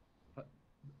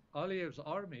 Aliyev's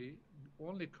army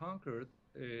only conquered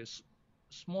a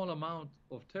small amount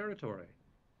of territory.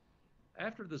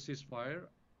 After the ceasefire,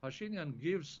 Pashinyan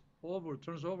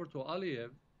turns over to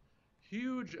Aliyev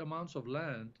huge amounts of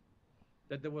land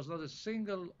that there was not a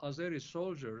single Azeri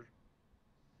soldier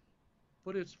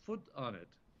put its foot on it.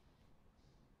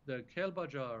 The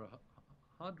Kelbajar,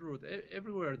 Hadrut,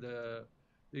 everywhere,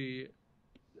 they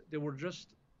were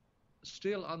just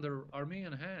still under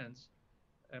Armenian hands,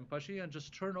 and Pashinyan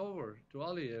just turned over to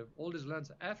Aliyev all these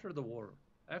lands after the war,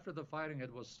 after the fighting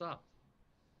was stopped.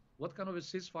 What kind of a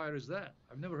ceasefire is that?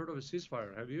 I've never heard of a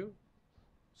ceasefire. Have you?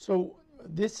 So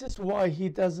this is why he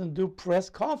doesn't do press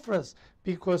conference,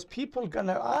 because people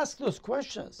gonna ask those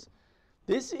questions.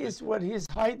 This is what he's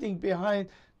hiding behind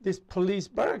this police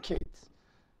barricades,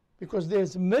 because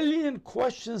there's a million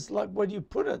questions like what you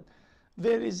put it.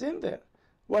 There is in there.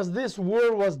 Was this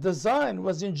war was designed,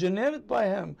 was engineered by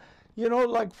him? You know,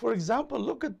 like for example,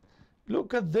 look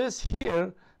at this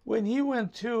here. When he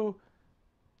went to,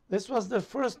 this was the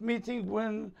first meeting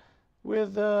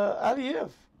with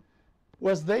Aliyev.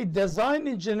 Was they design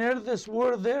engineered this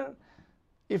war there?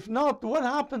 If not, what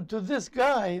happened to this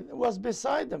guy that was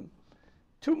beside him?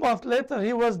 2 months later,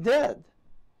 he was dead.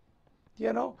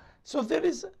 You know, so there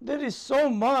is so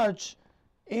much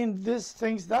in these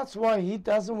things. That's why he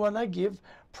doesn't want to give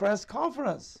press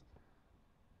conference.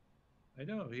 I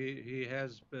know he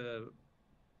has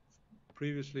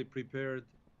previously prepared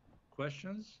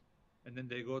questions, and then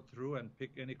they go through and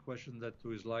pick any question that to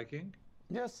his liking.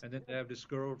 Yes. And then they have this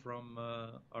girl from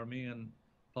Armenian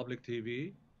public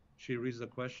TV. She reads the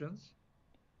questions.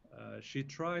 She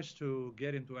tries to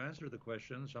get him to answer the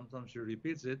question. Sometimes she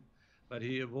repeats it, but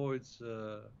he avoids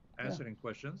answering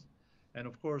questions. And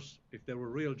of course, if there were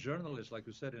real journalists, like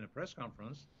you said in a press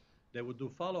conference, they would do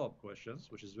follow-up questions,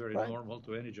 which is very normal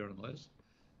to any journalist.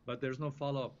 But there's no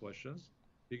follow-up questions.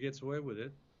 He gets away with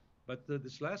it. But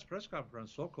this last press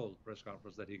conference, so-called press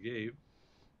conference that he gave,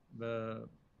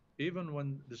 even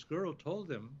when this girl told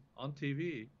him on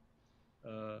TV,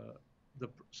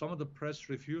 some of the press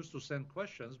refused to send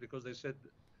questions because they said,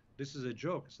 this is a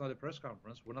joke. It's not a press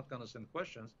conference. We're not going to send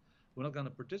questions. We're not going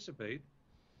to participate.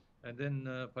 And then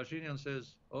Pashinyan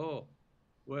says, oh,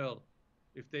 well,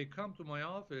 if they come to my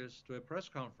office to a press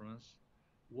conference,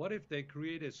 what if they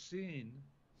create a scene?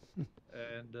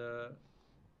 And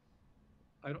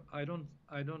I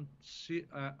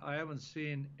haven't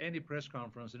seen any press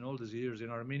conference in all these years in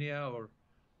Armenia or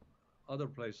other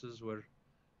places where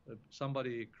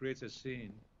somebody creates a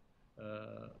scene.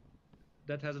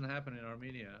 That hasn't happened in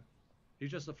Armenia.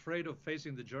 He's just afraid of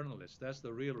facing the journalists. That's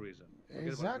the real reason.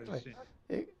 Exactly.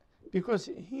 Because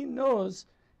he knows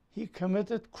he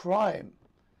committed crime,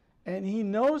 and he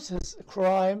knows his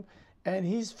crime, and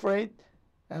he's afraid,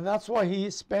 and that's why he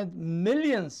spent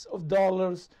millions of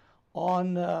dollars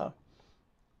on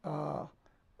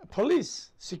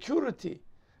police security.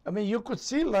 I mean, you could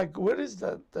see, like, where is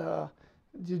that?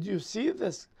 Did you see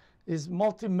this? Is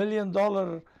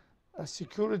multi-million-dollar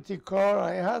security car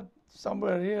I had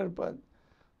somewhere here, but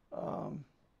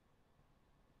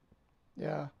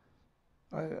yeah,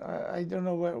 I don't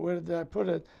know where did I put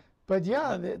it, but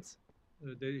yeah, that's.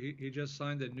 He just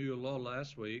signed a new law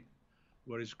last week,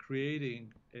 where he's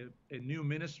creating a new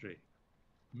ministry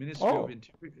of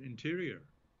Interior.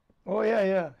 Oh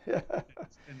yeah.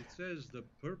 And it says the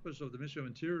purpose of the Ministry of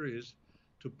Interior is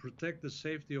to protect the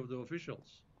safety of the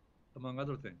officials, among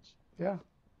other things. Yeah,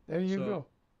 there you go.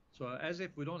 So as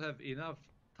if we don't have enough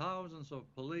thousands of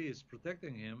police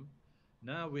protecting him,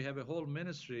 now we have a whole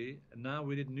ministry, and now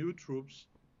we need new troops,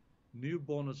 new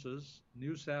bonuses,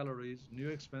 new salaries, new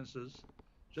expenses,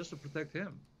 just to protect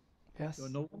him. Yes. So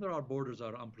no wonder our borders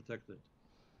are unprotected.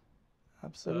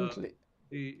 Absolutely.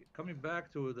 Coming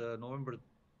back to the November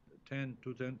 10,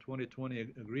 2020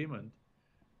 agreement,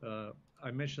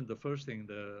 I mentioned the first thing,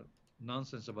 the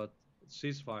nonsense about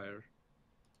ceasefire,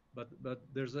 but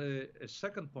there's a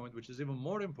second point which is even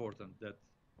more important that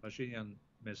Pashinyan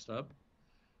messed up.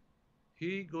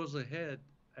 He goes ahead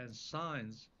and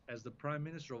signs, as the Prime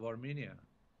Minister of Armenia,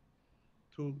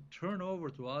 to turn over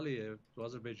to Aliyev, to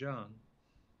Azerbaijan,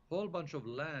 whole bunch of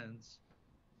lands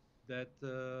that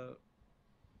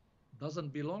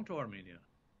doesn't belong to Armenia.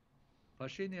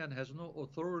 Pashinyan has no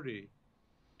authority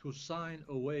to sign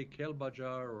away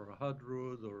Kelbajar or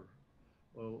Hadrut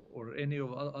or any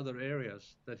of other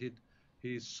areas that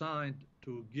he signed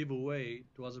to give away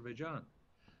to Azerbaijan.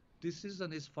 This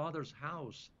isn't his father's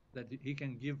house that he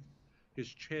can give his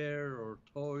chair or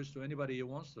toys to anybody he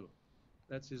wants to.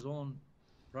 That's his own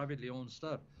privately owned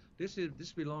stuff.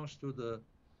 This belongs to the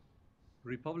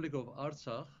Republic of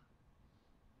Artsakh,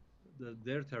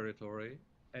 their territory,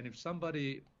 and if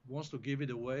somebody wants to give it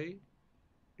away,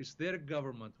 it's their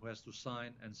government who has to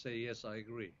sign and say, yes, I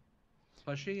agree.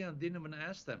 Pashinyan didn't even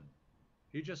ask them.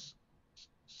 He just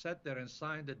sat there and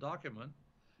signed the document,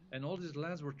 and all these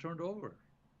lands were turned over.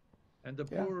 And the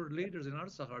poor leaders in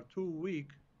Artsakh are too weak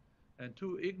and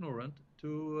too ignorant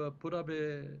to put up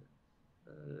a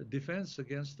defense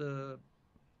against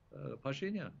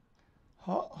Pashinyan.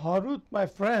 Harut, my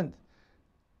friend,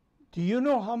 do you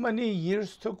know how many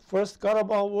years took First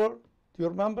Karabakh War? Do you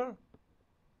remember?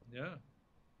 Yeah.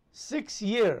 6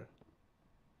 years.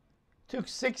 Took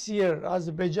 6 years.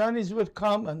 Azerbaijanis would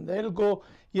come and they'll go,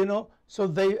 so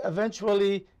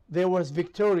they was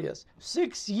victorious.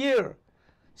 6 years.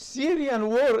 Syrian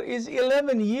war is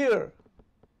 11 years.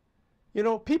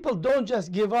 People don't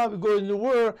just give up, go into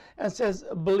war and says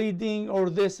bleeding or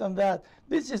this and that.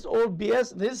 This is all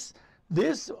BS.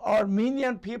 This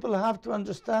Armenian people have to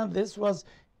understand this was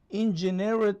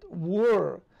engineered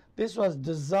war. This was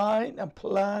designed and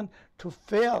planned to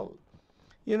fail.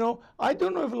 I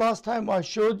don't know if last time I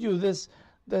showed you this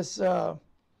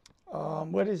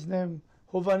what is his name?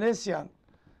 Hovanesian,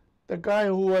 the guy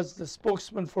who was the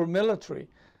spokesman for military.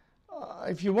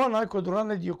 If you want, I could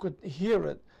run it, you could hear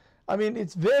it. I mean,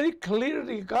 it's very clear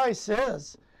the guy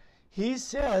says. He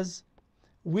says,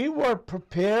 we were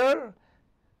prepared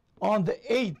on the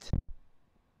 8th.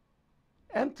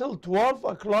 Until 12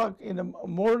 o'clock in the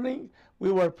morning,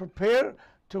 we were prepared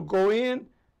to go in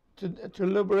to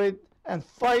liberate and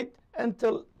fight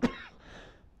until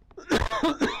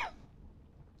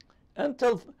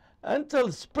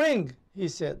until spring, he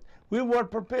said. We were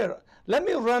prepared. Let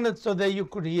me run it so that you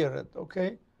could hear it,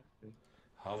 okay?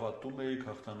 Հավատում էի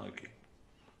հաղթանակի։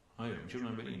 Այո, մինչև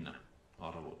նոյեմբերի 9-ը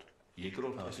առավոտ։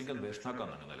 Երկրորդ, այսինքն վերջնական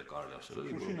անգնել է կարելի ասել։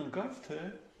 Շուշին ընկավ թե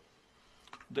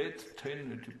դե թեն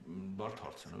բարդ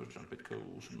հարց է, նոր ջան, պետք է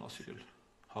ուսումնասիրել։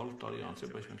 100 տարի անց է,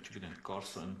 բայց մենք չգիտենք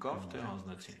Կարսը ընկավ թե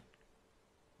հանձնեցին։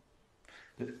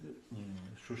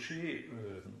 Շուշի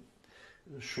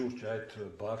շուրջ այդ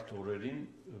բարդ օրերին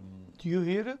Do you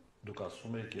hear it? Դուք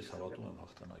ասում եք ես հավատում եմ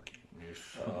հաղթանակի։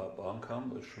 Անգամ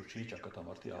շուրջի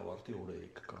ճակատամարտի ավարտի օրը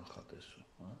եք կանխատեսում,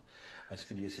 հա։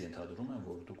 Այսինքն ես ենթադրում եմ,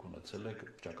 որ դուք ունեցել եք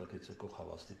ճակատից եկող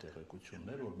հավաստի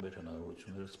տեղեկություններ, որ մեր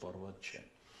հնարավորությունները սպառված չեն։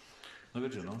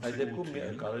 Նվեր ջան, այդ դեպքում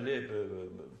կարելի է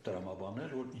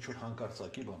տրամաբանել, որ ինչ որ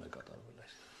հանկարծակի բան է կատարվել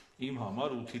այս։ Իմ համար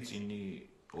 8-ից 9-ի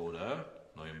օրը,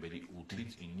 նոյեմբերի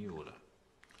 8-ից 9-ի օրը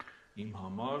Իմ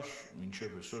համար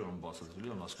մինչև այսօր անբացատրելի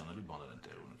անհասկանալի բաներ են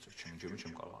տեղ ունեցել, չեմ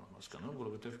կարողանում հասկանալ,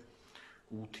 որովհետև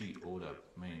 8-ի օրը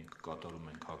մենք կատարում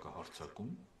ենք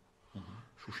հակահարձակում,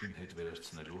 Շուշին հետ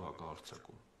վերցնելու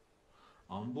հակահարձակում։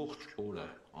 Ամբողջ օրը,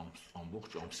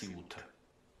 ամբողջ ամսի 8-ը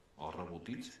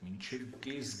առավոտից մինչև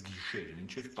կես գիշեր,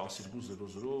 մինչև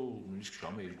 12:00, նույնիսկ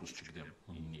ժամը 2, չգիտեմ,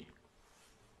 9-ի։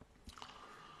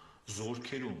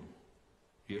 Զորքերում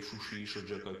եւ Շուշիի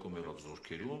շրջակայքում եղած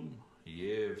զորքերում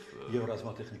Եվ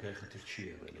ռազմատեխնիկայի խնդիր չի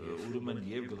եղել։ Ուրեմն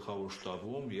եւ գլխավոր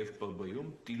շտաբում եւ ՊԲ-ում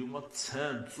տիրում է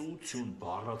ցնծություն,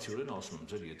 բառացիորեն ասում եմ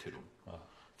ձեր եթերում։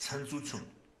 Ցնծություն։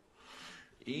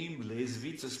 Իմ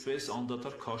լեզվից այսպես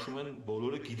անդադար քաշում են,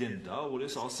 բոլորը գիտեն դա, որ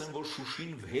ես ասեմ, որ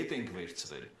Շուշին հետ ենք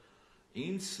վերցրել։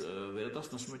 Ինձ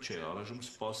վերադասն ասում է, չէ, առայժմ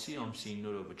սպասի, ամսի 9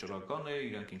 օրը վճռական է,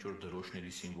 իրանք ինչ որ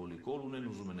դրոշների սիմվոլիկ օր ունեն,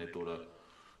 ուզում են այդ օրը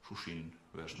Շուշին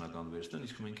վերջնական վերցնեն,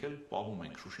 իսկ մենք էլ պահում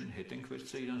ենք Շուշին հետ ենք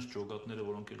վերցրել իրանց ջոգատները,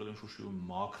 որոնք եղել են Շուշիում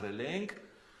մաքրել ենք։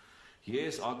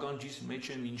 Ես ականջիս մեջ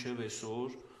եմ մինչև այսօր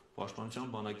Պաշտպանության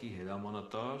բանակի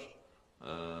հրամանատար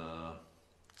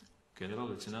գեներալ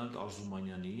լեյտենանտ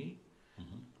Արզումանյանի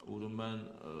ուրեմն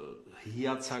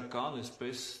հիացական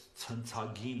այսպես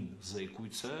ցնցագին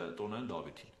զեկույցը Տոնյան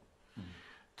Դավիթին,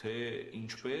 թե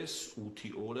ինչպես 8-ի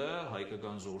օրը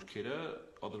հայկական զորքերը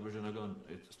ադրբեջանական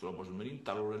այդ ստորաբաժանումներին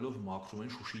տարօրելով մաքրում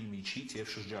են Շուշիի միջից եւ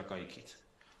շրջակայքից։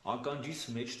 Ականջիս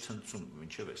մեջ ցնցում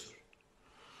մինչեւ այսօր։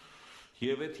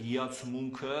 Եվ այդ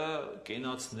հիացմունքը,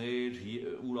 կենացներ,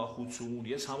 ուրախություն,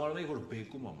 ես համարում եի, որ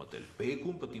բեկում է մտել,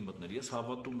 բեկում պետք է մտնել, ես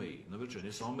հավատում էի, նվերջան,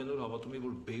 ես ամեն օր հավատում էի,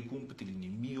 որ բեկում պետք է լինի,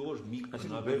 մի օր, մի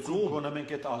բնակեցում, գոնե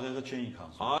մենք այդ աղեղը չէինք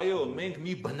անցնում։ Այո, մենք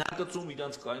մի բնակեցում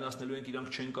իրանց կայունացնելու ենք, իրանք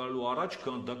չեն կարելու առաջ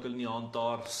գան, դա կլինի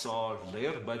անտառ, սար,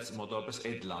 լեռ, բայց մոտավորապես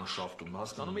այդ լանդշաֆտում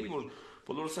հասկանում էի, որ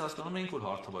բոլորս հասկանում էինք, որ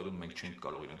հարթավայրում մենք չենք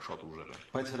կարող, իրենք շատ ուժեղ են։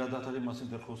 Բայց հրադադարի մասին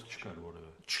դեռ խոսք չկար որևէ։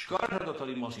 Չկար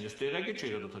հրադադարի մասին, ես տեղյակ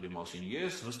չէի հրադադարի մասին։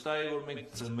 Ես վստահ եմ, որ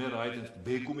մենք ձմեռ այդ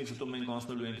բեկումից հետո մենք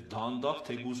անցնելու ենք դանդաղ,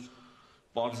 թեկուզ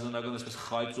պարտիզանական այսպես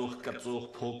խայծող, կծող,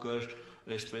 փոքր,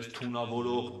 այսպես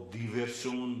թունավորող,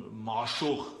 դիվերսիոն,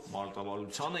 մաշող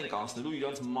մարտավարության ենք անցնելու,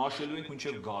 իրանց մաշելու ենք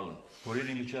մինչև գալուն։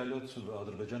 Որին իմիջիալոց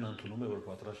Ադրբեջանը ընդունում է, որ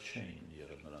պատրաստ չէին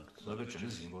եղել նրանք։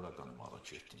 Ադրբեջանը զինվորական եմ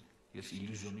առաջերտին։ Ես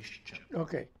իլյուզիոնիստ չեմ։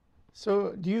 Okay.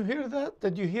 So do you hear that?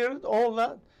 Did you hear all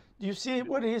that? Do you see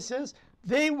what he says?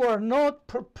 They were not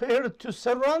prepared to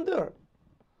surrender.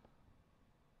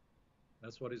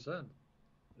 That's what he said.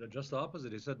 Just the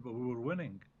opposite. He said, but we were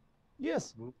winning.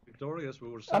 Yes. We were victorious. We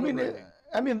were celebrating.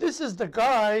 I mean, this is the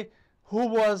guy who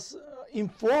was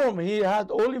informed. He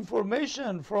had all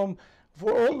information for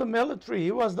all the military.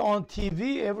 He was on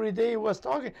TV every day. He was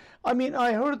talking. I mean,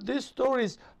 I heard these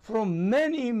stories from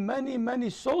many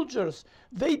soldiers.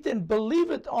 They didn't believe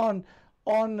it on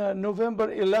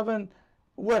November 11.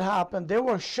 What happened? They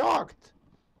were shocked.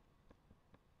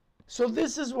 So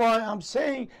this is why I'm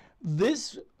saying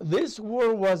this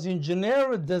war was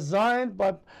engineered, designed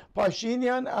by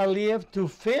Pashinyan, Aliyev to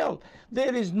fail.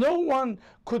 There is no one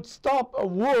could stop a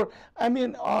war. I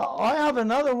mean, I have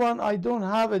another one. I don't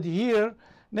have it here.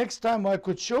 Next time I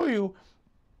could show you.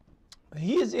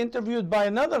 He is interviewed by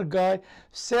another guy,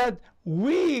 said,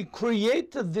 we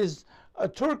created this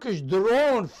Turkish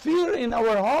drone, fear in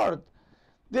our heart.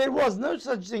 There was no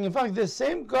such thing. In fact, the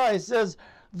same guy says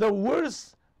the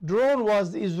worst drone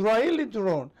was the Israeli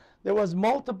drone. There was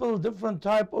multiple different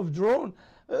type of drone,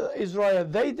 Israel.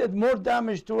 They did more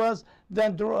damage to us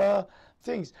than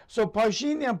things. So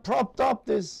Pashinyan propped up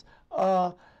this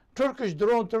Turkish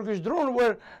drone,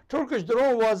 where Turkish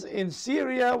drone was in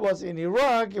Syria, was in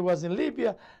Iraq, it was in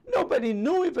Libya. Nobody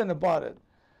knew even about it.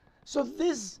 So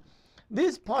this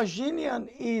Pashinyan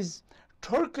is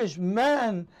Turkish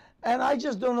man, and I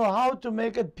just don't know how to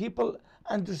make it people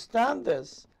understand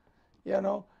this. You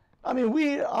know, I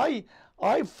mean,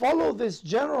 I follow these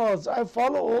generals, I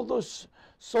follow all those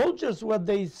soldiers, what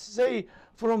they say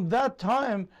from that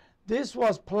time. This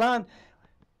was planned.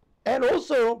 And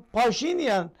also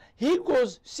Pashinyan, he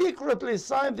goes secretly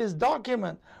sign this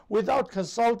document without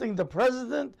consulting the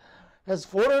president, his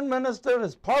foreign minister,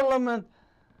 his parliament.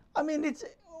 I mean, it's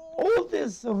all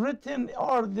this written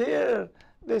are there,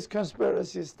 this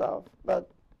conspiracy stuff. But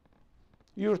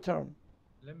your turn.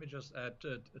 Let me just add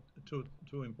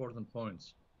two important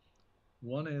points.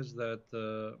 One is that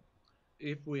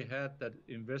if we had that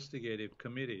investigative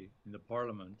committee in the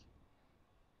parliament,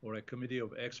 or a committee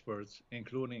of experts,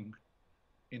 including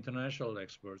international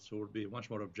experts who would be much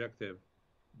more objective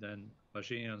than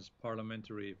Pashinyan's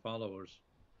parliamentary followers,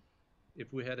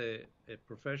 if we had a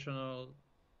professional,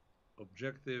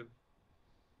 objective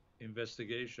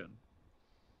investigation,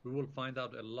 we will find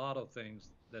out a lot of things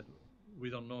that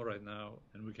we don't know right now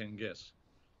and we can guess.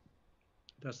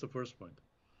 That's the first point.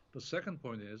 The second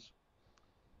point is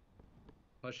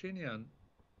Pashinyan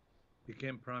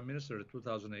became prime minister in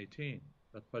 2018,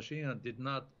 but Pashinyan did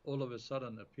not all of a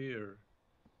sudden appear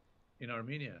in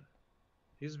Armenia.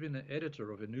 He's been an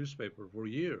editor of a newspaper for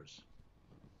years,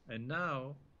 and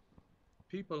now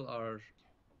people are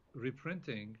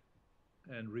reprinting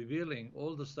and revealing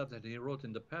all the stuff that he wrote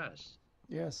in the past.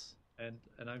 Yes. And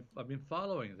I've been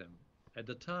following them. At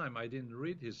the time, I didn't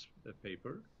read his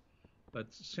paper, but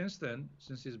since then,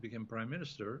 since he's become prime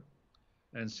minister,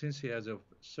 and since he has a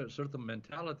certain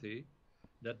mentality,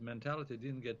 that mentality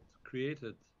didn't get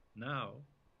created now.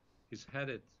 He's had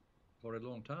it for a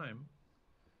long time.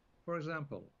 For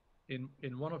example,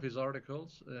 in one of his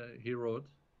articles, he wrote,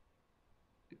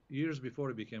 years before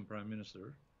he became prime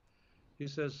minister, he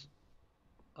says,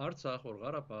 Artsakh or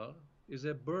Karabakh is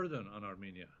a burden on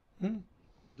Armenia.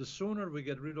 The sooner we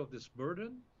get rid of this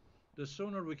burden, the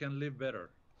sooner we can live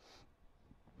better.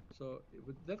 So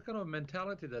with that kind of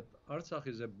mentality that Artsakh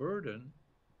is a burden,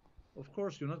 of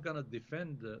course, you're not going to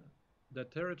defend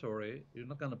that territory. You're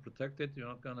not going to protect it. You're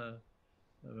not going to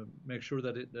make sure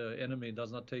that the enemy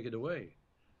does not take it away.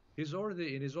 He's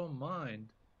already in his own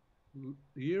mind,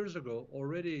 years ago,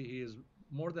 already he is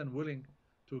more than willing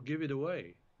to give it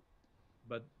away.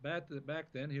 But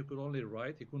back then, he could only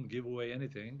write. He couldn't give away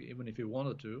anything, even if he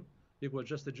wanted to. He was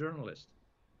just a journalist,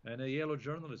 and a yellow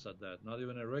journalist at that, not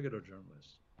even a regular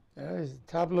journalist. Yeah, he's a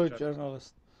tabloid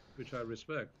journalist. which I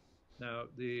respect. Now,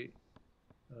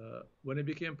 when he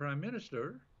became prime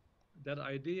minister, that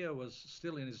idea was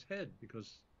still in his head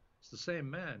because it's the same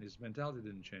man. His mentality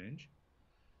didn't change.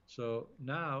 So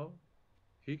now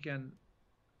he can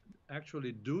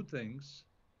actually do things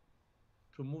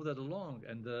to move that along.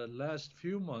 And the last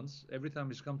few months, every time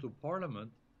he's come to parliament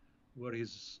where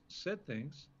he's said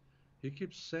things, he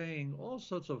keeps saying all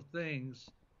sorts of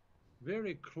things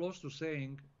very close to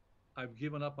saying, I've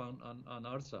given up on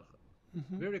Artsakh.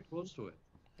 Very close to it.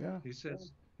 Yeah. He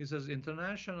says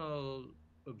international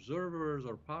observers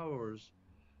or powers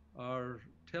are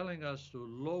telling us to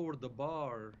lower the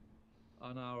bar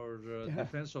on our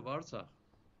defense of Artsakh.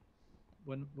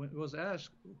 When it was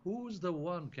asked, who's the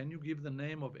one, can you give the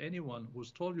name of anyone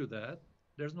who's told you that?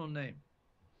 There's no name.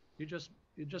 He just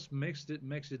makes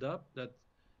it up that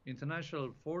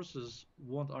international forces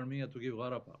want Armenia to give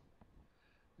Karabakh.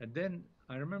 And then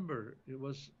I remember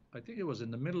I think it was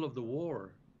in the middle of the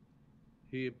war.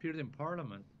 He appeared in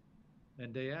parliament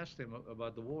and they asked him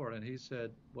about the war and he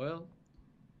said, well,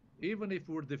 even if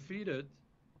we're defeated,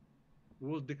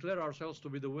 we'll declare ourselves to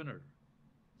be the winner,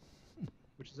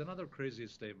 which is another crazy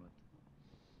statement.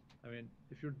 I mean,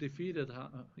 if you're defeated,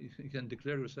 you can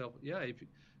declare yourself. Yeah, if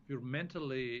you're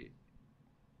mentally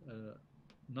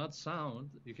not sound,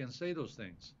 you can say those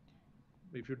things.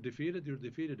 If you're defeated, you're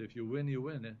defeated. If you win, you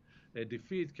win. A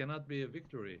defeat cannot be a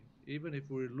victory. Even if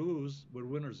we lose, we're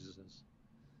winners, he says.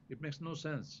 It makes no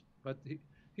sense. But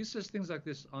he says things like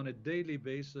this on a daily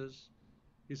basis.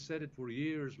 He said it for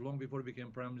years, long before he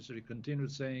became prime minister. He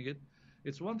continued saying it.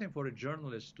 It's one thing for a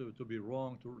journalist to be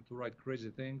wrong, to write crazy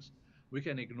things. We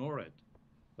can ignore it.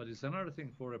 But it's another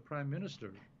thing for a prime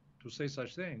minister to say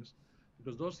such things,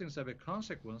 because those things have a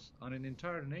consequence on an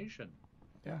entire nation.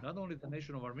 Yeah. Not only the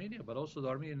nation of Armenia, but also the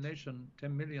Armenian nation,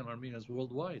 10 million Armenians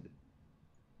worldwide.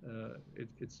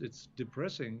 It's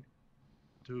depressing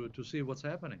to see what's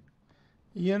happening.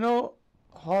 You know,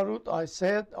 Harut,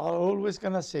 I'm always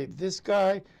going to say, this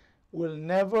guy will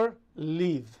never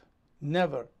leave.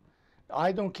 Never.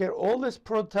 I don't care all this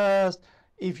protest.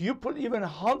 If you put even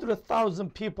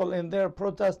 100,000 people in their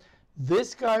protest,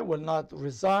 this guy will not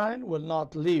resign, will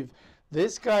not leave.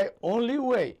 This guy, only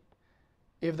way,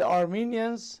 if the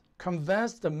Armenians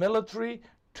convince the military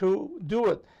to do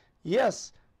it.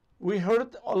 Yes, we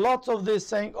heard a lot of this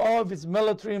saying, oh, if it's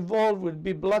military involved, will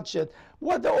be bloodshed.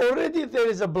 What? Already there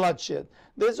is a bloodshed.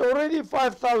 There's already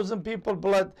 5,000 people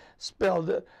blood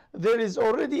spilled. There is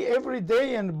already every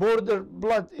day in border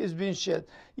blood is being shed.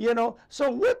 You know, so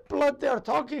what blood they are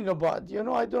talking about? You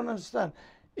know, I don't understand.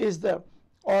 Is the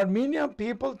Armenian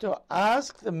people to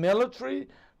ask the military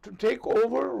to take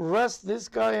over, arrest this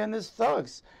guy and his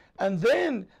thugs, and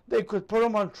then they could put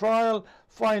him on trial,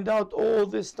 find out all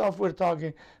this stuff we're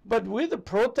talking. But with the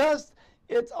protest,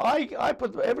 I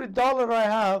put every dollar I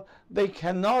have. They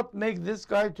cannot make this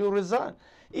guy to resign.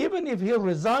 Even if he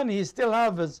resign, he still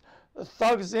have his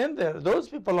thugs in there. Those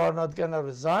people are not gonna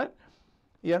resign,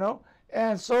 you know.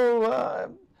 And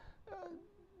so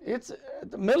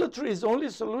the military is only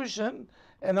solution,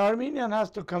 and Armenian has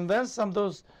to convince some of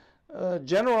those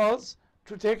generals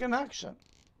to take an action.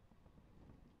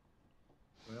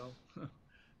 Well,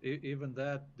 even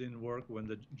that didn't work when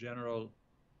the general,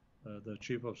 the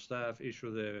chief of staff,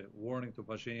 issued a warning to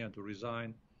Pashinyan to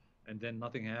resign, and then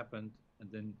nothing happened,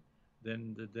 and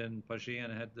then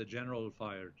Pashinyan had the general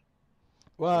fired.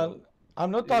 Well, so, I'm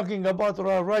not talking about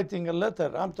writing a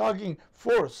letter. I'm talking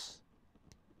force.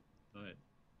 Right.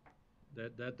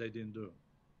 That they didn't do.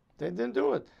 They didn't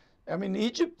do it. I mean,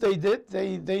 Egypt, they did.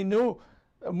 They knew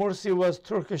Morsi was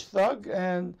Turkish thug,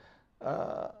 and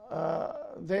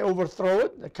they overthrow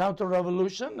it, the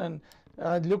counter-revolution,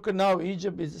 and look at now,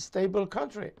 Egypt is a stable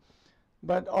country.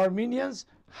 But Armenians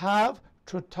have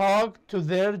to talk to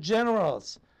their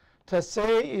generals to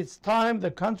say it's time,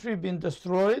 the country been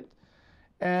destroyed,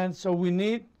 and so we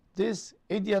need this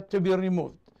idiot to be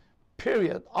removed,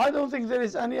 period. I don't think there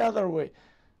is any other way.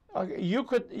 You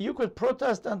could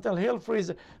protest until hell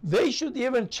freezes. They should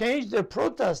even change their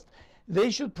protest.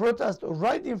 They should protest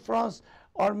right in front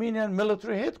Armenian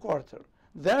military headquarters.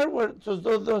 There where so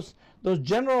those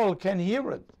generals can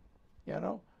hear it, you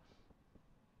know.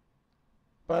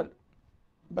 But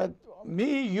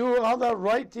me, you, other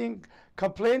writing,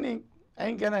 complaining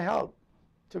ain't gonna help,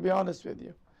 to be honest with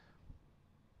you.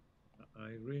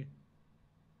 I agree.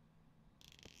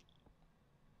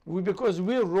 Because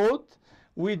we wrote,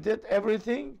 we did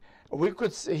everything. We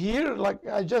could hear, like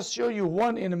I just show you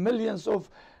one in millions of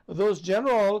those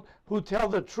generals who tell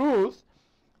the truth.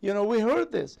 You know, we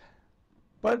heard this.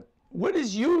 But what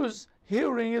is use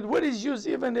hearing it? What is use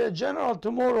even a general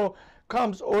tomorrow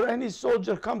comes or any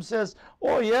soldier comes says,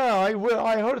 oh yeah,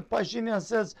 I heard Pashinyan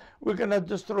says we're going to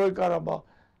destroy Karabakh.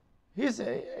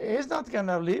 He's not going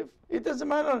to leave. It doesn't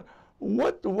matter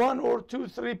what 1 or 2,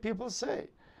 3 people say.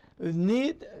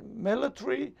 Need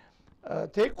military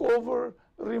takeover,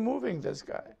 removing this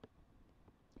guy,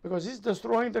 because he's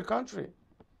destroying the country.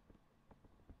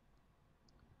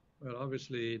 Well,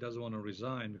 obviously he doesn't want to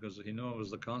resign because he knows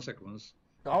the consequence.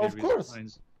 Oh, of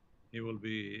course. He will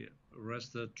be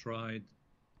arrested, tried,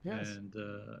 Yes. and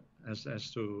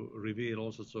has to reveal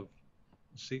all sorts of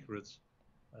secrets.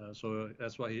 So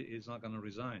that's why he's not going to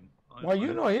resign. Well,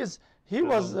 you know, he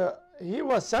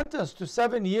was sentenced to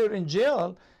 7 years in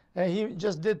jail, and he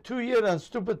just did 2 years, and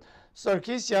stupid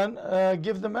Sarkisian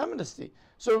give them amnesty.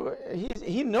 So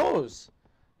he knows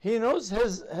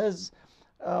his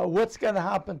what's going to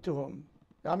happen to him.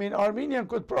 I mean, Armenian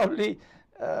could probably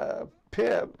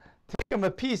take him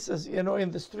a piece, as you know,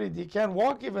 in the street. He can't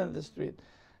walk even in the street,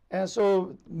 and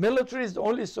so military is the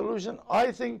only solution.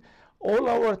 I think all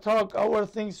our talk, our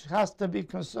things has to be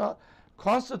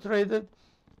concentrated,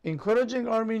 encouraging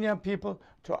Armenian people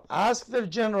to ask their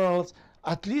generals.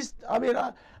 At least, I mean,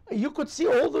 you could see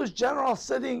all those generals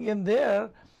sitting in there.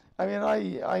 I mean,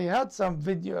 I had some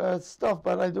video stuff,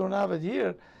 but I don't have it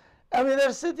here. I mean,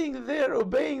 they're sitting there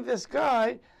obeying this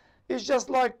guy. It's just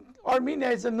like Armenia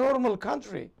is a normal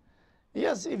country.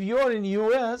 Yes, if you're in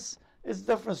US, it's a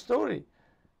different story.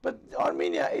 But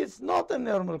Armenia is not a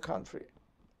normal country,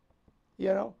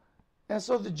 you know. And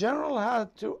so the general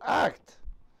had to act,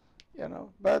 you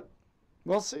know, but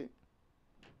we'll see.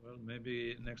 Well,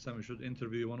 maybe next time we should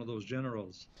interview one of those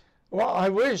generals. Well, I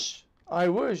wish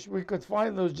we could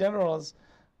find those generals.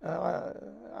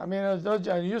 I mean,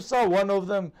 you saw one of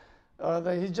them.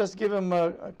 He just gave him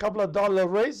a couple of dollar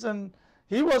raise, and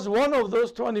he was one of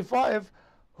those 25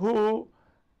 who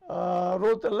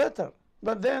wrote a letter.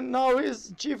 But then now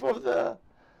he's chief of the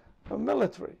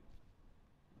military.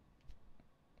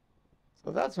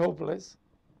 So that's hopeless.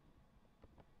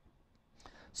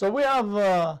 So we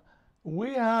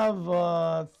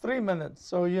have 3 minutes.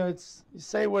 So you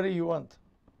say what you want.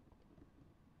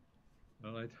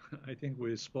 Well, I think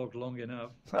we spoke long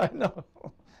enough. I know.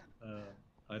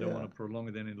 I don't want to prolong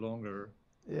it any longer.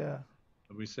 Yeah.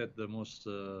 We said the most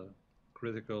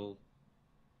critical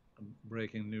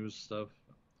breaking news stuff,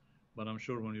 but I'm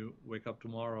sure when you wake up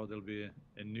tomorrow, there'll be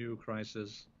a new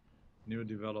crisis, new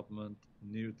development,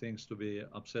 new things to be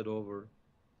upset over.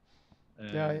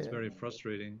 And it's very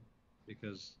frustrating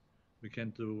because we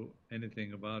can't do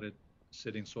anything about it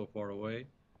sitting so far away.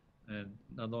 And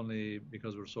not only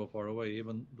because we're so far away,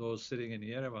 even those sitting in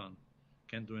Yerevan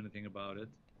can't do anything about it.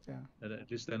 Yeah. And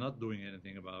at least they're not doing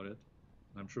anything about it.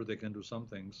 I'm sure they can do some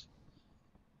things.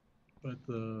 But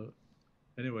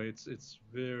anyway, it's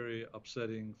very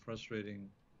upsetting, frustrating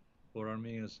for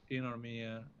Armenians in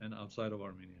Armenia and outside of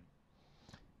Armenia.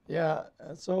 Yeah.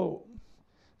 So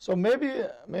maybe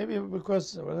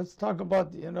because let's talk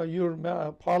about your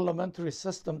parliamentary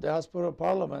system, diaspora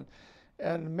parliament,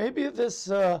 and maybe this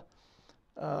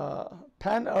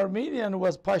pan-Armenian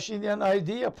was Pashinyan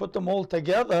idea, put them all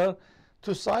together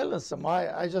to silence them.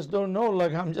 I just don't know.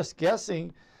 Like, I'm just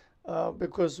guessing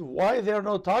because why they're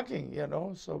not talking,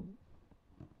 So.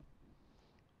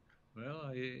 Well,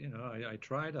 I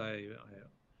tried. I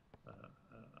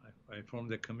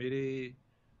formed a committee.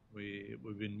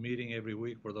 We've been meeting every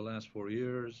week for the last 4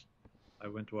 years. I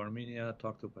went to Armenia,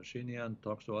 talked to Pashinyan,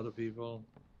 talked to other people,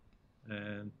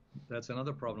 and that's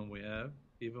another problem we have.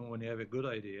 Even when you have a good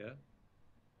idea,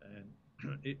 and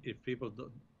if people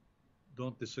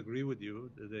don't disagree with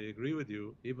you, they agree with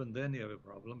you, even then you have a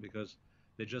problem because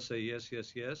they just say yes,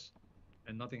 yes, yes,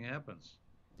 and nothing happens.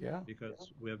 Yeah.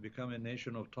 Because we have become a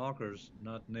nation of talkers,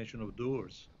 not a nation of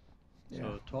doers. Yeah.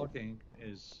 So talking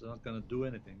is not going to do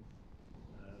anything.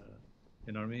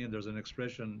 In Armenian, there's an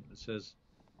expression that says,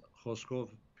 "Khoskov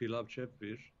pilav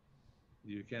chepvir."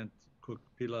 You can't cook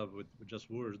pilav with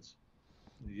just words.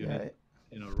 You need,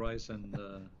 rice and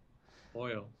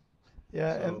oil.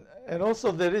 Yeah, so, and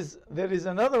also there is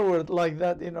another word like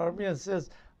that in Armenian. It says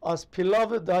as pilav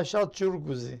dashat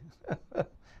churguzi.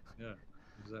 Yeah,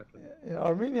 exactly.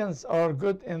 Armenians are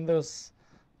good in those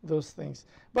things,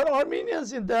 but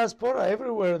Armenians in diaspora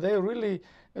everywhere, they really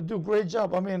do great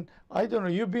job. I mean, I don't know.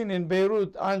 You've been in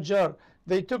Beirut, Anjar.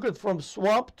 They took it from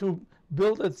swamp to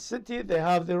build a city. They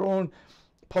have their own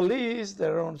police,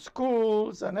 their own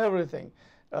schools, and everything.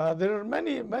 There are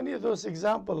many of those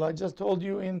examples. I just told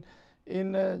you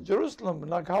in Jerusalem,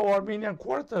 like how Armenian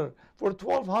quarter for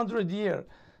 1,200 years.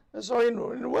 So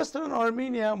in Western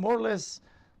Armenia, more or less,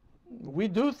 we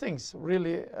do things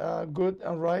really good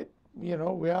and right.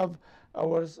 We have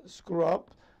our screw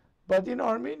up, But in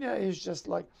Armenia, it's just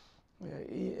like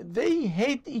they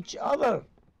hate each other.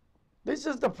 This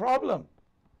is the problem.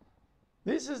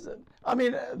 This is, I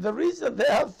mean, the reason they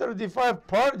have 35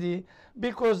 party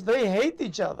because they hate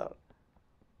each other.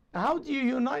 How do you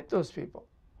unite those people?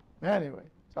 Anyway,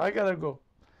 so I gotta go.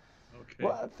 Okay.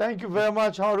 Well, thank you very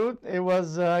much, Harut. It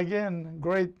was again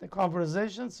great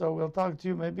conversation. So we'll talk to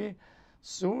you maybe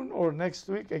soon or next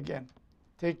week again.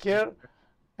 Take care,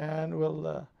 and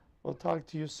we'll talk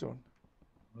to you soon.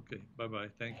 Okay. Bye-bye.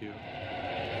 Thank you.